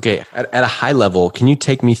 Okay. At a high level, can you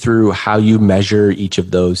take me through how you measure each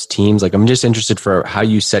of those teams? I'm just interested for how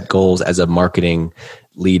you set goals as a marketing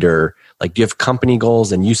leader. Do you have company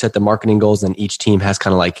goals and you set the marketing goals, and each team has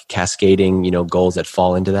kind of cascading, goals that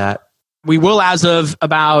fall into that? We will, as of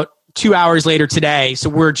about 2 hours later today. So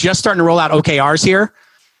we're just starting to roll out OKRs here.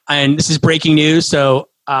 And this is breaking news. So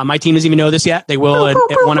my team doesn't even know this yet. They will at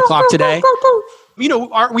 1 o'clock today.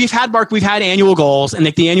 We've had annual goals. And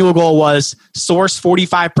the annual goal was source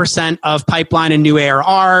 45% of pipeline and new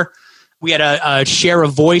ARR. We had a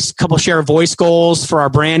couple share of voice goals for our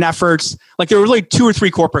brand efforts. There were really 2 or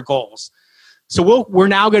 3 corporate goals. So we're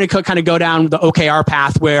now going to kind of go down the OKR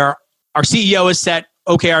path where our CEO has set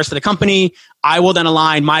OKRs for the company. I will then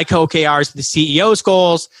align my OKRs to the CEO's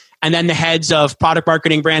goals. And then the heads of product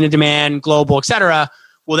marketing, brand and demand, global, et cetera,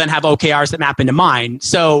 will then have OKRs that map into mine.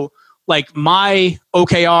 So like my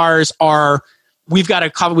OKRs are, we've got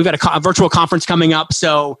a virtual conference coming up.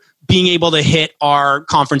 So being able to hit our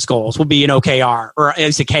conference goals will be an OKR, or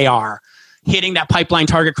it's a KR. Hitting that pipeline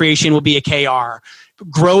target creation will be a KR.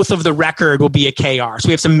 Growth of the record will be a KR. So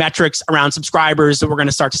we have some metrics around subscribers that we're going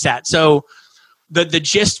to start to set. So the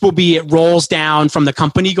gist will be it rolls down from the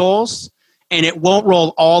company goals, and it won't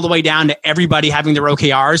roll all the way down to everybody having their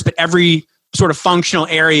OKRs, but every sort of functional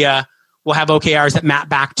area will have OKRs that map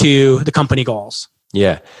back to the company goals.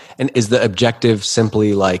 Yeah. And is the objective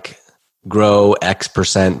simply like grow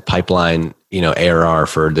X% pipeline, ARR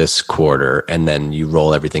for this quarter, and then you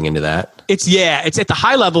roll everything into that? It's at the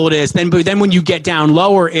high level it is. But then when you get down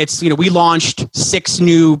lower, it's, we launched 6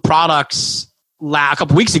 new products a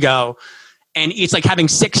couple weeks ago, and it's like having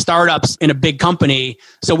 6 startups in a big company.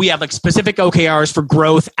 So we have like specific OKRs for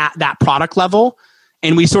growth at that product level.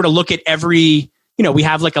 And we sort of look at every, we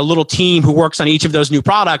have like a little team who works on each of those new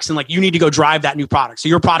products, and like you need to go drive that new product. So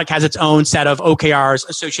your product has its own set of OKRs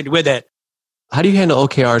associated with it. How do you handle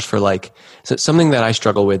OKRs for so something that I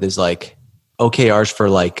struggle with is like OKRs for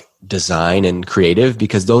like design and creative,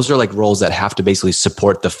 because those are like roles that have to basically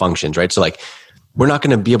support the functions, right? So like we're not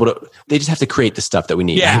going to be able to, they just have to create the stuff that we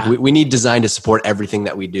need. Yeah. We need design to support everything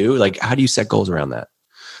that we do. Like, how do you set goals around that?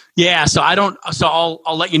 Yeah, I'll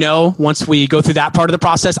let you know once we go through that part of the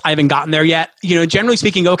process. I haven't gotten there yet. Generally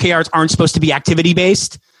speaking, OKRs aren't supposed to be activity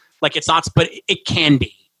based. Like it's not, but it can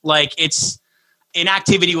be. Like it's an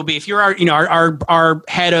activity will be if you're our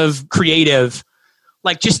head of creative,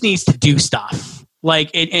 like just needs to do stuff. Like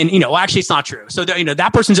actually it's not true. So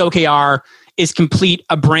that person's OKR is complete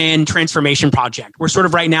a brand transformation project. We're sort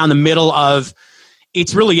of right now in the middle of.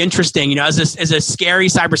 It's really interesting. As a scary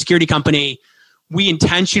cybersecurity company, we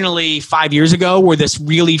intentionally 5 years ago were this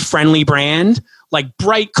really friendly brand, like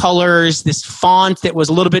bright colors, this font that was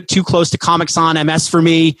a little bit too close to Comic Sans MS for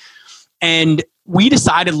me. And we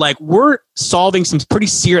decided like we're solving some pretty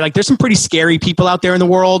serious, like there's some pretty scary people out there in the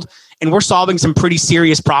world, and we're solving some pretty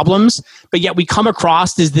serious problems. But yet we come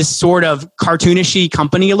across as this sort of cartoonishy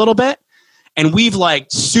company a little bit. And we've like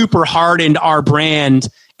super hardened our brand,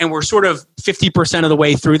 and we're sort of 50% of the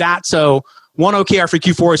way through that. So one OKR for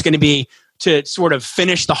Q4 is going to be to sort of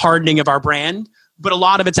finish the hardening of our brand, but a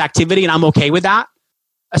lot of it's activity, and I'm okay with that,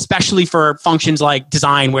 especially for functions like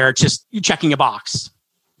design where it's just you checking a box.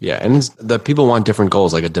 Yeah, and the people want different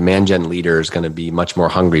goals. Like a demand gen leader is going to be much more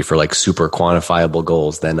hungry for like super quantifiable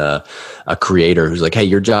goals than a creator who's like, hey,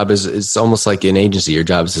 your job is almost like an agency. Your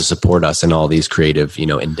job is to support us in all these creative,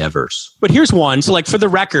 endeavors. But here's one. So like for The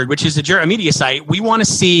Record, which is a media site, we want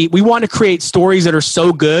to create stories that are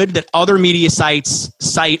so good that other media sites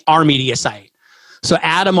cite our media site. So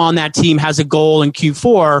Adam on that team has a goal in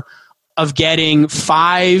Q4 of getting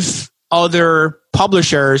 5 other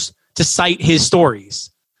publishers to cite his stories.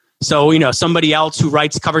 So, somebody else who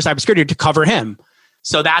covers cybersecurity to cover him.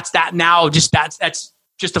 So that's that now. That's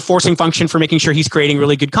just a forcing function for making sure he's creating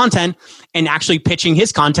really good content and actually pitching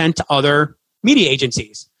his content to other media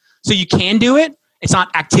agencies. So you can do it. It's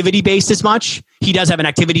not activity based as much. He does have an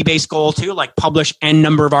activity based goal too, like publish N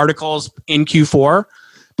number of articles in Q4.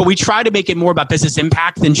 But we try to make it more about business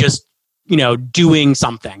impact than just, doing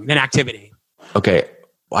something, than activity. Okay.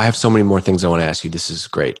 I have so many more things I want to ask you. This is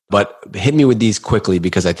great. But hit me with these quickly,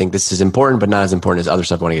 because I think this is important, but not as important as other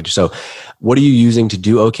stuff I want to get to. So what are you using to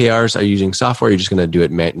do OKRs? Are you using software? Or are you just going to do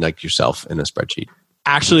it like yourself in a spreadsheet?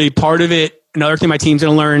 Actually, part of it, another thing my team's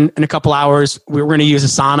going to learn in a couple hours, we're going to use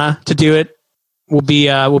Asana to do it. Will be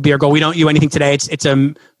our goal. We don't use anything today. It's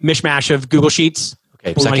a mishmash of Google Sheets.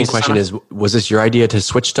 Okay. Second question is, was this your idea to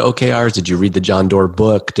switch to OKRs? Did you read the John Doerr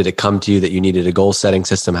book? Did it come to you that you needed a goal setting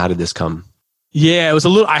system? How did this come? Yeah, it was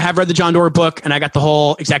I have read the John Doerr book, and I got the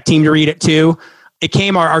whole exec team to read it too. It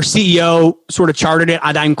came, our CEO sort of charted it.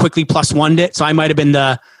 I then quickly +1'd it. So I might have been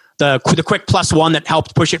the quick +1 that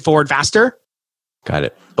helped push it forward faster. Got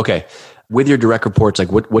it. Okay. With your direct reports, like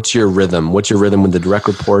what's your rhythm? What's your rhythm with the direct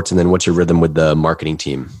reports? And then what's your rhythm with the marketing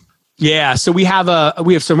team? Yeah. So we have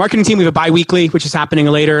marketing team, we have a bi-weekly, which is happening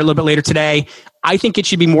a little bit later today. I think it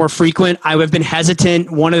should be more frequent. I have been hesitant.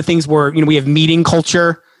 One of the things where, we have meeting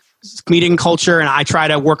culture, and I try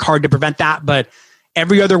to work hard to prevent that. But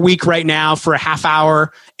every other week right now for a half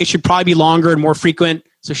hour, it should probably be longer and more frequent.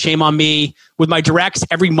 So shame on me. With my directs,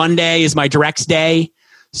 every Monday is my directs day.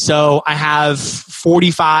 So I have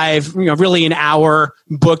 45, really an hour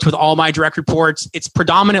booked with all my direct reports. It's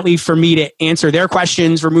predominantly for me to answer their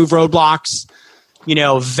questions, remove roadblocks,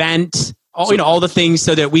 vent, all the things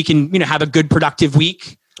so that we can, have a good productive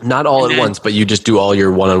week. Not all at once, but you just do all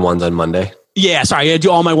your one-on-ones on Monday? Yeah, sorry. I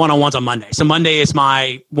do all my one-on-ones on Monday. So Monday is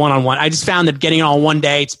my one-on-one. I just found that getting it all one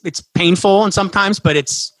day, it's painful and sometimes, but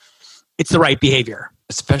it's the right behavior.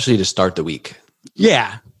 Especially to start the week.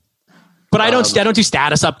 Yeah. But I don't do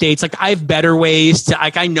status updates. Like I have better ways to,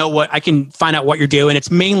 like I can find out what you're doing.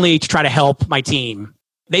 It's mainly to try to help my team.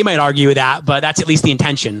 They might argue with that, but that's at least the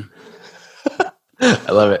intention.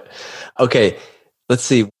 I love it. Okay. Let's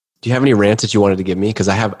see. Do you have any rants that you wanted to give me? Because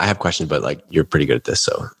I have questions, but like you're pretty good at this,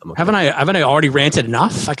 so I'm okay. Haven't I already ranted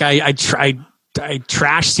enough? Like I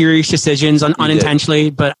trash serious decisions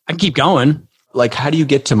unintentionally, but I can keep going. Like, how do you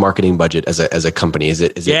get to marketing budget as a company? Is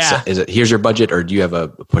it here's your budget, or do you have a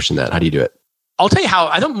push in that? How do you do it? I'll tell you how.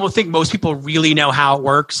 I don't think most people really know how it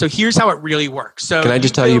works. So here's how it really works. So can I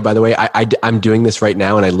just tell you, by the way, I'm doing this right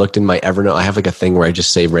now, and I looked in my Evernote. I have like a thing where I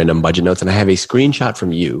just save random budget notes, and I have a screenshot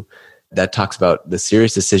from you that talks about the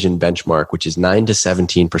serious decision benchmark, which is 9 to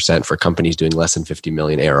 17% for companies doing less than 50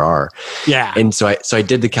 million ARR. Yeah. And so I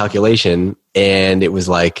did the calculation, and it was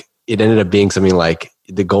like, it ended up being something like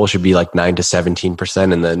the goal should be like 9 to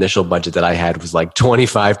 17%. And the initial budget that I had was like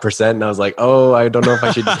 25%. And I was like, oh, I don't know if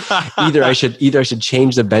I should either I should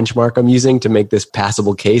change the benchmark I'm using to make this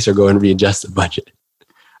passable case or go and readjust the budget.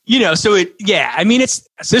 So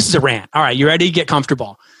this is a rant. All right. You ready to get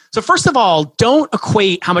comfortable? So first of all, don't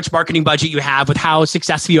equate how much marketing budget you have with how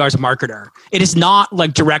successful you are as a marketer. It is not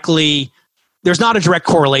like there's not a direct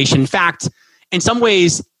correlation. In fact, in some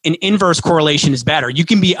ways, an inverse correlation is better. You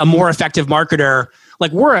can be a more effective marketer.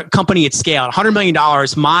 Like we're a company at scale, $100 million.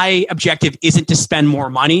 My objective isn't to spend more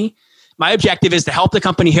money. My objective is to help the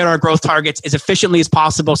company hit our growth targets as efficiently as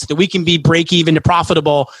possible so that we can be break even to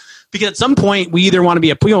profitable. Because at some point, we either want to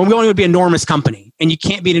be we want to be an enormous company, and you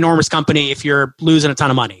can't be an enormous company if you're losing a ton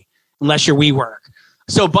of money, unless you're WeWork.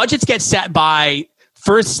 So budgets get set by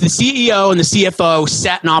first the CEO and the CFO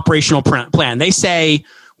set an operational plan. They say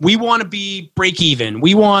we want to be break even,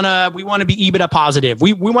 we want to be EBITDA positive,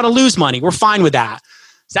 we want to lose money. We're fine with that.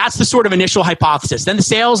 So that's the sort of initial hypothesis. Then the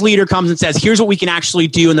sales leader comes and says, here's what we can actually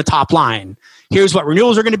do in the top line. Here's what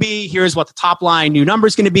renewals are going to be. Here's what the top line new number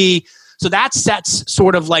is going to be. So that sets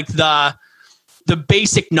sort of like the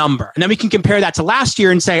basic number. And then we can compare that to last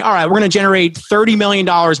year and say, all right, we're going to generate $30 million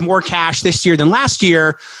more cash this year than last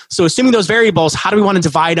year. So assuming those variables, how do we want to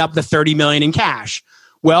divide up the $30 million in cash?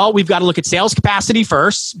 Well, we've got to look at sales capacity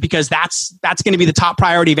first, because that's going to be the top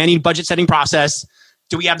priority of any budget setting process.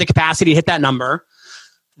 Do we have the capacity to hit that number?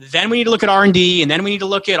 Then we need to look at R&D, and then we need to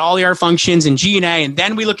look at all the other functions and G&A, and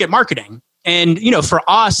then we look at marketing. And, for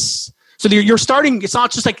us, so you're starting, it's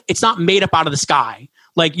not just like, it's not made up out of the sky.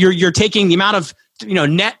 Like you're taking the amount of,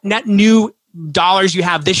 net new dollars you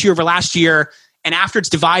have this year over last year. And after it's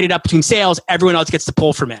divided up between sales, everyone else gets to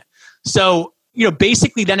pull from it. So,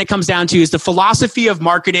 basically then it comes down to, is the philosophy of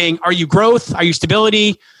marketing, are you growth? Are you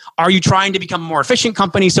stability? Are you trying to become a more efficient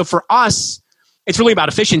company? So for us, it's really about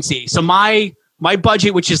efficiency. So my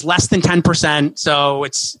budget, which is less than 10%. So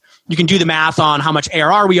you can do the math on how much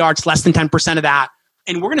ARR we are. It's less than 10% of that.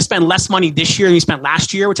 And we're going to spend less money this year than we spent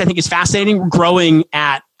last year, which I think is fascinating. We're growing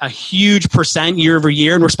at a huge percent year over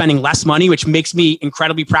year, and we're spending less money, which makes me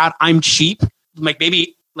incredibly proud. I'm cheap,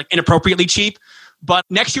 maybe inappropriately cheap, but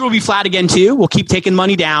next year we'll be flat again too. We'll keep taking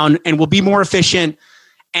money down and we'll be more efficient,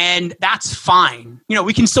 and that's fine.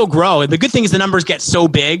 We can still grow. And the good thing is the numbers get so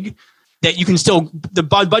big that you can still, the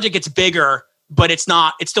budget gets bigger, but it's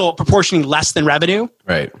still proportionally less than revenue.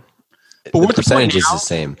 Right. But the percentage is the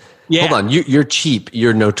same. Yeah. Hold on. You're cheap.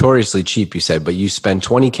 You're notoriously cheap, you said, but you spend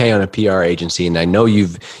 $20K on a PR agency. And I know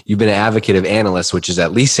you've been an advocate of analysts, which is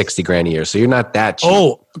at least $60,000 a year. So you're not that cheap.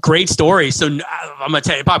 Oh, great story. So I'm going to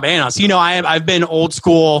tell you about analysts. I've been old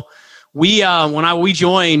school. When we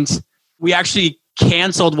joined, we actually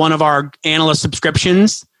canceled one of our analyst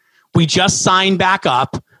subscriptions. We just signed back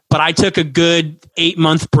up, but I took a good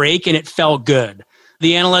 8-month break and it felt good.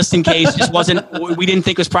 The analyst in case just we didn't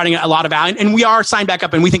think was providing a lot of value. And we are signed back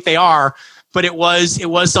up and we think they are, but it was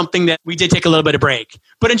something that we did take a little bit of break.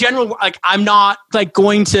 But in general, I'm not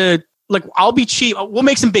going to, I'll be cheap. We'll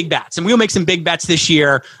make some big bets, and we'll make some big bets this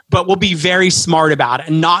year, but we'll be very smart about it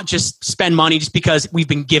and not just spend money just because we've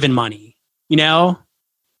been given money,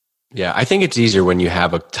 Yeah, I think it's easier when you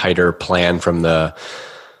have a tighter plan from the,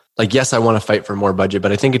 yes, I want to fight for more budget,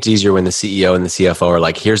 but I think it's easier when the CEO and the CFO are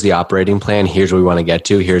like, here's the operating plan. Here's what we want to get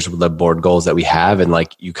to. Here's the board goals that we have. And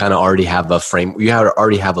you kind of already have a frame. You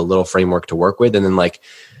already have a little framework to work with. And then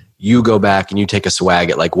you go back and you take a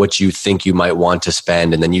swag at like what you think you might want to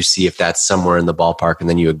spend, and then you see if that's somewhere in the ballpark, and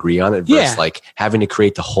then you agree on it. Versus like having to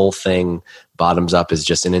create the whole thing bottoms up is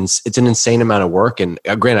just it's an insane amount of work. And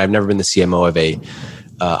granted, I've never been the CMO of a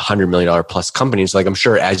 $100 million plus company. So like, I'm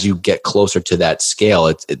sure as you get closer to that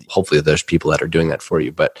scale, hopefully there's people that are doing that for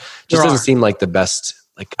you, but it just doesn't seem like the best.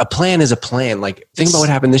 Like a plan is a plan. Like think about what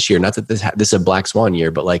happened this year. Not that this is a black swan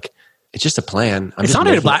year, but like it's just a plan. It's not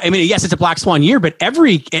a black. I mean, yes, it's a black swan year, but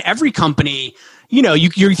every company,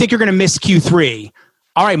 you think you're going to miss Q3.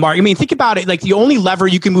 All right, Mark. I mean, think about it. Like the only lever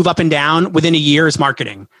you can move up and down within a year is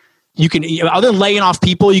marketing. You can, other than laying off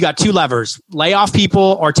people, you got two levers: lay off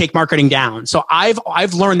people or take marketing down. So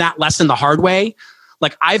I've learned that lesson the hard way.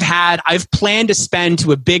 Like I've planned to spend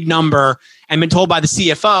to a big number and been told by the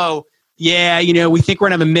CFO, yeah, we think we're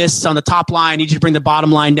gonna have a miss on the top line. I need you to bring the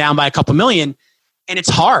bottom line down by a couple million. And it's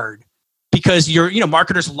hard because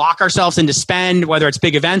marketers lock ourselves into spend, whether it's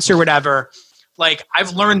big events or whatever. Like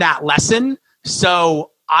I've learned that lesson.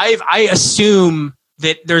 So I assume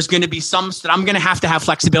that there's going to be that I'm going to have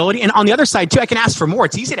flexibility. And on the other side too, I can ask for more.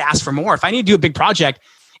 It's easy to ask for more. If I need to do a big project,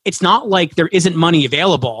 it's not like there isn't money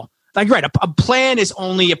available. Like, right. A plan is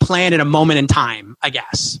only a plan at a moment in time, I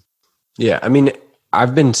guess. Yeah. I mean,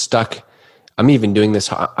 I've been stuck. I'm even doing this.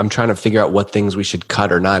 I'm trying to figure out what things we should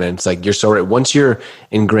cut or not. And it's like, once you're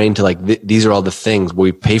ingrained to like, these are all the things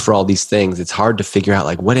we pay for all these things. It's hard to figure out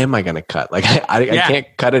like, what am I going to cut? Like I can't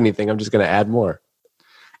cut anything. I'm just going to add more.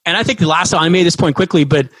 And I think the last time I made this point quickly,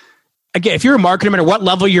 but again, if you're a marketer, no matter what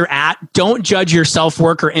level you're at, don't judge your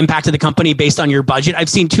self-work or impact of the company based on your budget. I've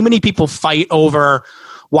seen too many people fight over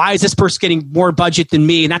why is this person getting more budget than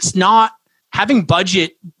me? And that's not, having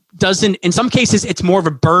budget doesn't, in some cases, it's more of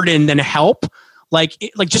a burden than a help. Like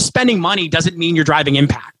just spending money doesn't mean you're driving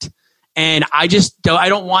impact. And I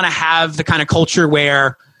don't want to have the kind of culture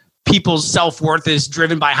where people's self-worth is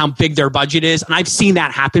driven by how big their budget is. And I've seen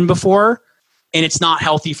that happen before. And it's not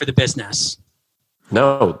healthy for the business.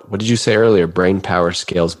 No. What did you say earlier? Brain power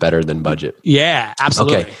scales better than budget. Yeah,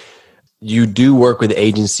 absolutely. Okay. You do work with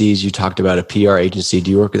agencies. You talked about a PR agency. Do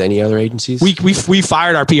you work with any other agencies? We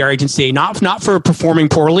fired our PR agency, not for performing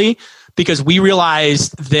poorly, because we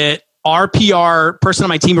realized that our PR person on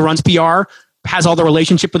my team who runs PR has all the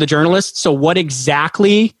relationship with the journalists. So what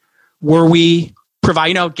exactly were we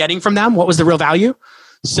getting from them? What was the real value?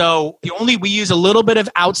 So we use a little bit of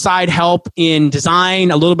outside help in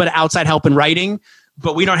design, a little bit of outside help in writing,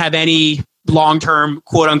 but we don't have any long-term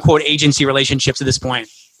quote unquote agency relationships at this point.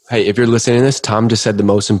 Hey, if you're listening to this, Tom just said the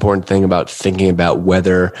most important thing about thinking about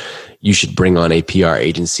whether you should bring on a PR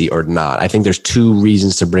agency or not. I think there's two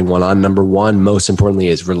reasons to bring one on. Number one, most importantly,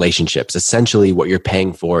 is relationships. Essentially, what you're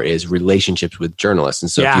paying for is relationships with journalists.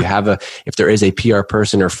 And so if there is a PR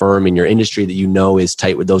person or firm in your industry that is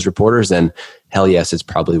tight with those reporters, then hell yes, it's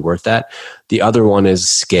probably worth that. The other one is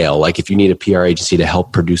scale. Like if you need a PR agency to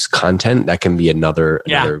help produce content, that can be another,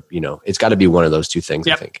 it's got to be one of those two things,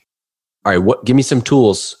 I think. All right, give me some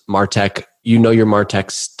tools, MarTech. Your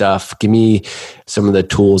MarTech stuff. Give me some of the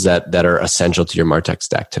tools that are essential to your MarTech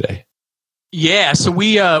stack today. Yeah, so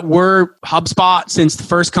we're HubSpot since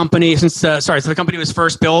the company was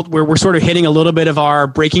first built. We're sort of hitting a little bit of our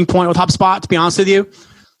breaking point with HubSpot, to be honest with you.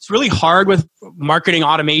 It's really hard with marketing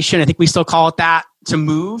automation. I think we still call it that, to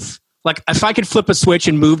move. Like if I could flip a switch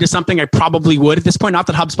and move to something, I probably would at this point. Not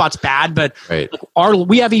that HubSpot's bad, but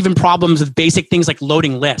we have even problems with basic things like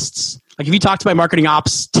loading lists. Like if you talk to my marketing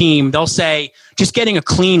ops team, they'll say just getting a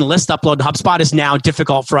clean list upload to HubSpot is now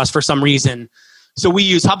difficult for us for some reason. So we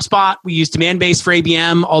use HubSpot. We use Demandbase for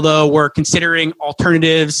ABM, although we're considering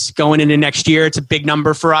alternatives going into next year. It's a big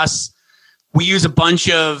number for us. We use a bunch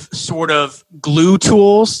of sort of glue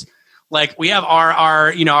tools. Like we have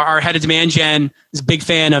our head of demand gen is a big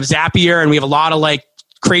fan of Zapier, and we have a lot of like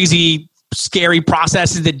crazy, scary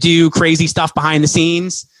processes that do crazy stuff behind the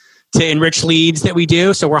scenes to enrich leads that we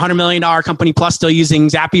do. So we're a $100 million company plus still using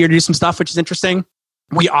Zapier to do some stuff, which is interesting.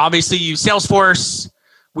 We obviously use Salesforce.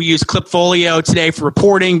 We use Clipfolio today for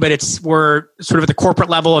reporting, but we're sort of at the corporate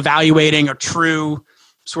level evaluating a true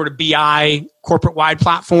sort of BI corporate-wide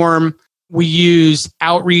platform. We use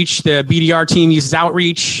Outreach. The BDR team uses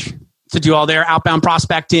Outreach to do all their outbound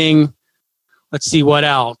prospecting. Let's see what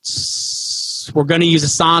else. We're going to use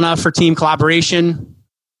Asana for team collaboration.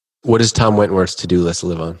 What does Tom Wentworth's to-do list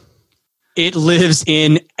live on? It lives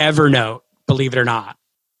in Evernote, believe it or not.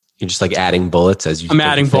 You're just like adding bullets as you I'm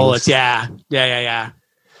adding bullets, yeah.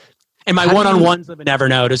 And my one-on-ones live in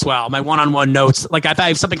Evernote as well. My one-on-one notes, like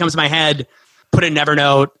if something comes to my head, put it in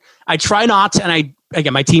Evernote. I try not to,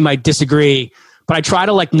 and my team might disagree, but I try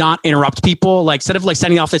to like not interrupt people. Like instead of like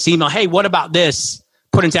sending off this email, hey, what about this?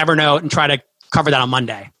 Put it into Evernote and try to cover that on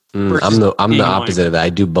Monday. I'm the opposite of that. I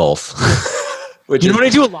do both. You know what I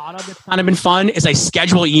do a lot of that's kind of been fun is I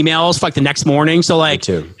schedule emails for like the next morning. So like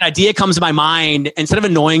an idea comes to my mind instead of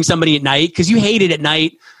annoying somebody at night, because you hate it at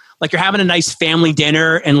night. Like you're having a nice family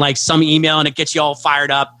dinner and like some email and it gets you all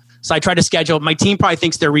fired up. So I try to schedule. My team probably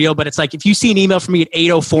thinks they're real, but it's like if you see an email from me at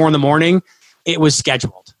 8:04 in the morning, it was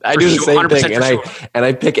scheduled. I do the same thing, and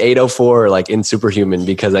I pick 8:04 like in Superhuman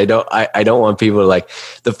because I don't want people to like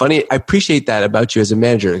I appreciate that about you as a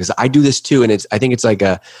manager because I do this too, and I think it's like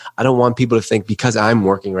I don't want people to think because I'm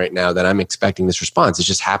working right now that I'm expecting this response. It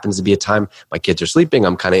just happens to be a time my kids are sleeping.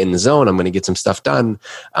 I'm kind of in the zone. I'm going to get some stuff done.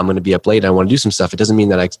 I'm going to be up late. I want to do some stuff. It doesn't mean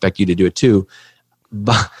that I expect you to do it too.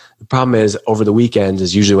 But the problem is over the weekends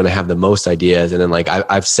is usually when I have the most ideas. And then like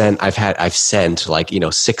I've sent like, 6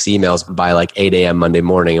 emails by like 8 a.m. Monday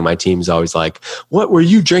morning. And my team's always like, what were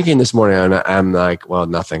you drinking this morning? And I'm like, well,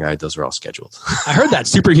 nothing. Those are all scheduled. I heard that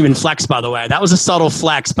Superhuman flex, by the way. That was a subtle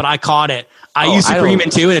flex, but I caught it. I use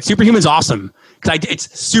Superhuman too. And Superhuman's awesome because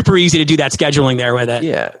it's super easy to do that scheduling there with it.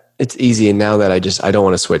 Yeah. It's easy. And now that I don't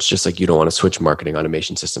want to switch, just like you don't want to switch marketing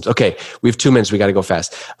automation systems. Okay. We have 2 minutes. We got to go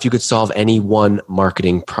fast. If you could solve any one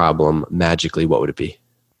marketing problem magically, what would it be?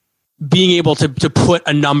 Being able to put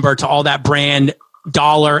a number to all that brand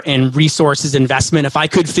dollar and resources investment. If I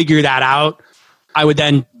could figure that out, I would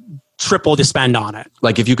then triple the spend on it.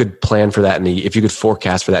 Like if you could plan for that if you could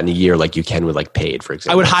forecast for that in a year, like you can with like Paid, for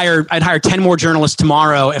example. I'd hire 10 more journalists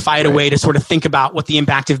tomorrow if I had a way to sort of think about what the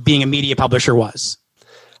impact of being a media publisher was.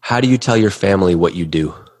 How do you tell your family what you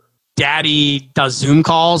do? Daddy does Zoom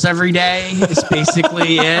calls every day. Is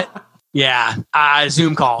basically it. Yeah.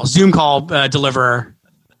 Zoom call deliverer.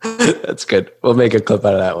 That's good. We'll make a clip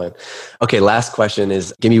out of that one. Okay. Last question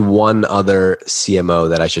is give me one other CMO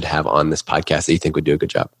that I should have on this podcast that you think would do a good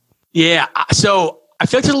job. Yeah. So I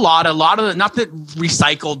feel like there's a lot of not that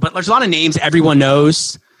recycled, but there's a lot of names everyone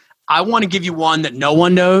knows. I want to give you one that no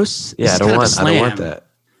one knows. Yeah. I don't want that.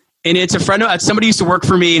 And it's a friend of somebody used to work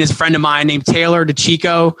for me and is a friend of mine named Taylor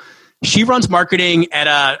DeChico. She runs marketing at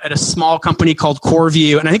a small company called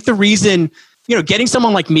CoreView. And I think the reason, getting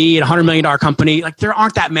someone like me at a $100 million company, like there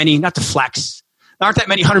aren't that many, not to flex, there aren't that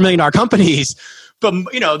many $100 million companies, but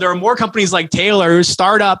there are more companies like Taylor who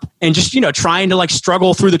start up and just, trying to like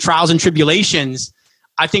struggle through the trials and tribulations.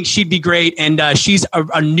 I think she'd be great. And she's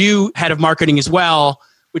a new head of marketing as well,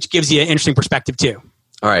 which gives you an interesting perspective too.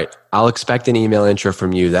 All right. I'll expect an email intro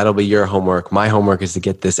from you. That'll be your homework. My homework is to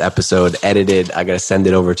get this episode edited. I got to send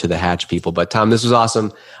it over to the Hatch people. But Tom, this was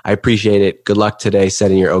awesome. I appreciate it. Good luck today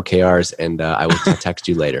setting your OKRs, and I will text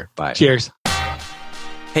you later. Bye. Cheers.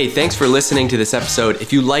 Hey, thanks for listening to this episode.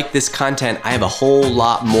 If you like this content, I have a whole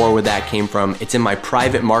lot more where that came from. It's in my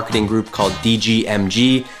private marketing group called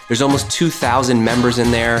DGMG. There's almost 2,000 members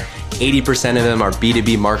in there. 80% of them are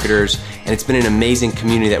B2B marketers, and it's been an amazing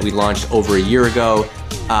community that we launched over a year ago.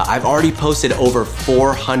 I've already posted over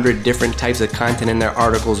 400 different types of content in there,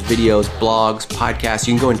 articles, videos, blogs, podcasts.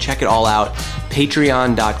 You can go and check it all out.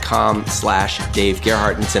 Patreon.com/Dave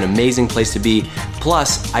Gerhardt. And it's an amazing place to be.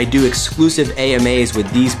 Plus, I do exclusive AMAs with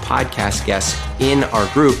these podcast guests in our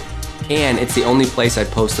group. And it's the only place I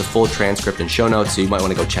post the full transcript and show notes. So you might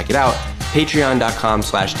want to go check it out.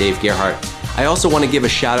 Patreon.com/Dave Gerhardt. I also want to give a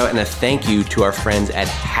shout out and a thank you to our friends at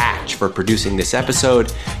Hatch for producing this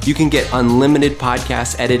episode. You can get unlimited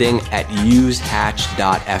podcast editing at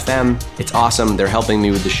usehatch.fm. It's awesome. They're helping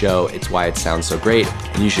me with the show. It's why it sounds so great.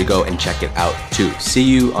 And you should go and check it out too. See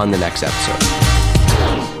you on the next episode.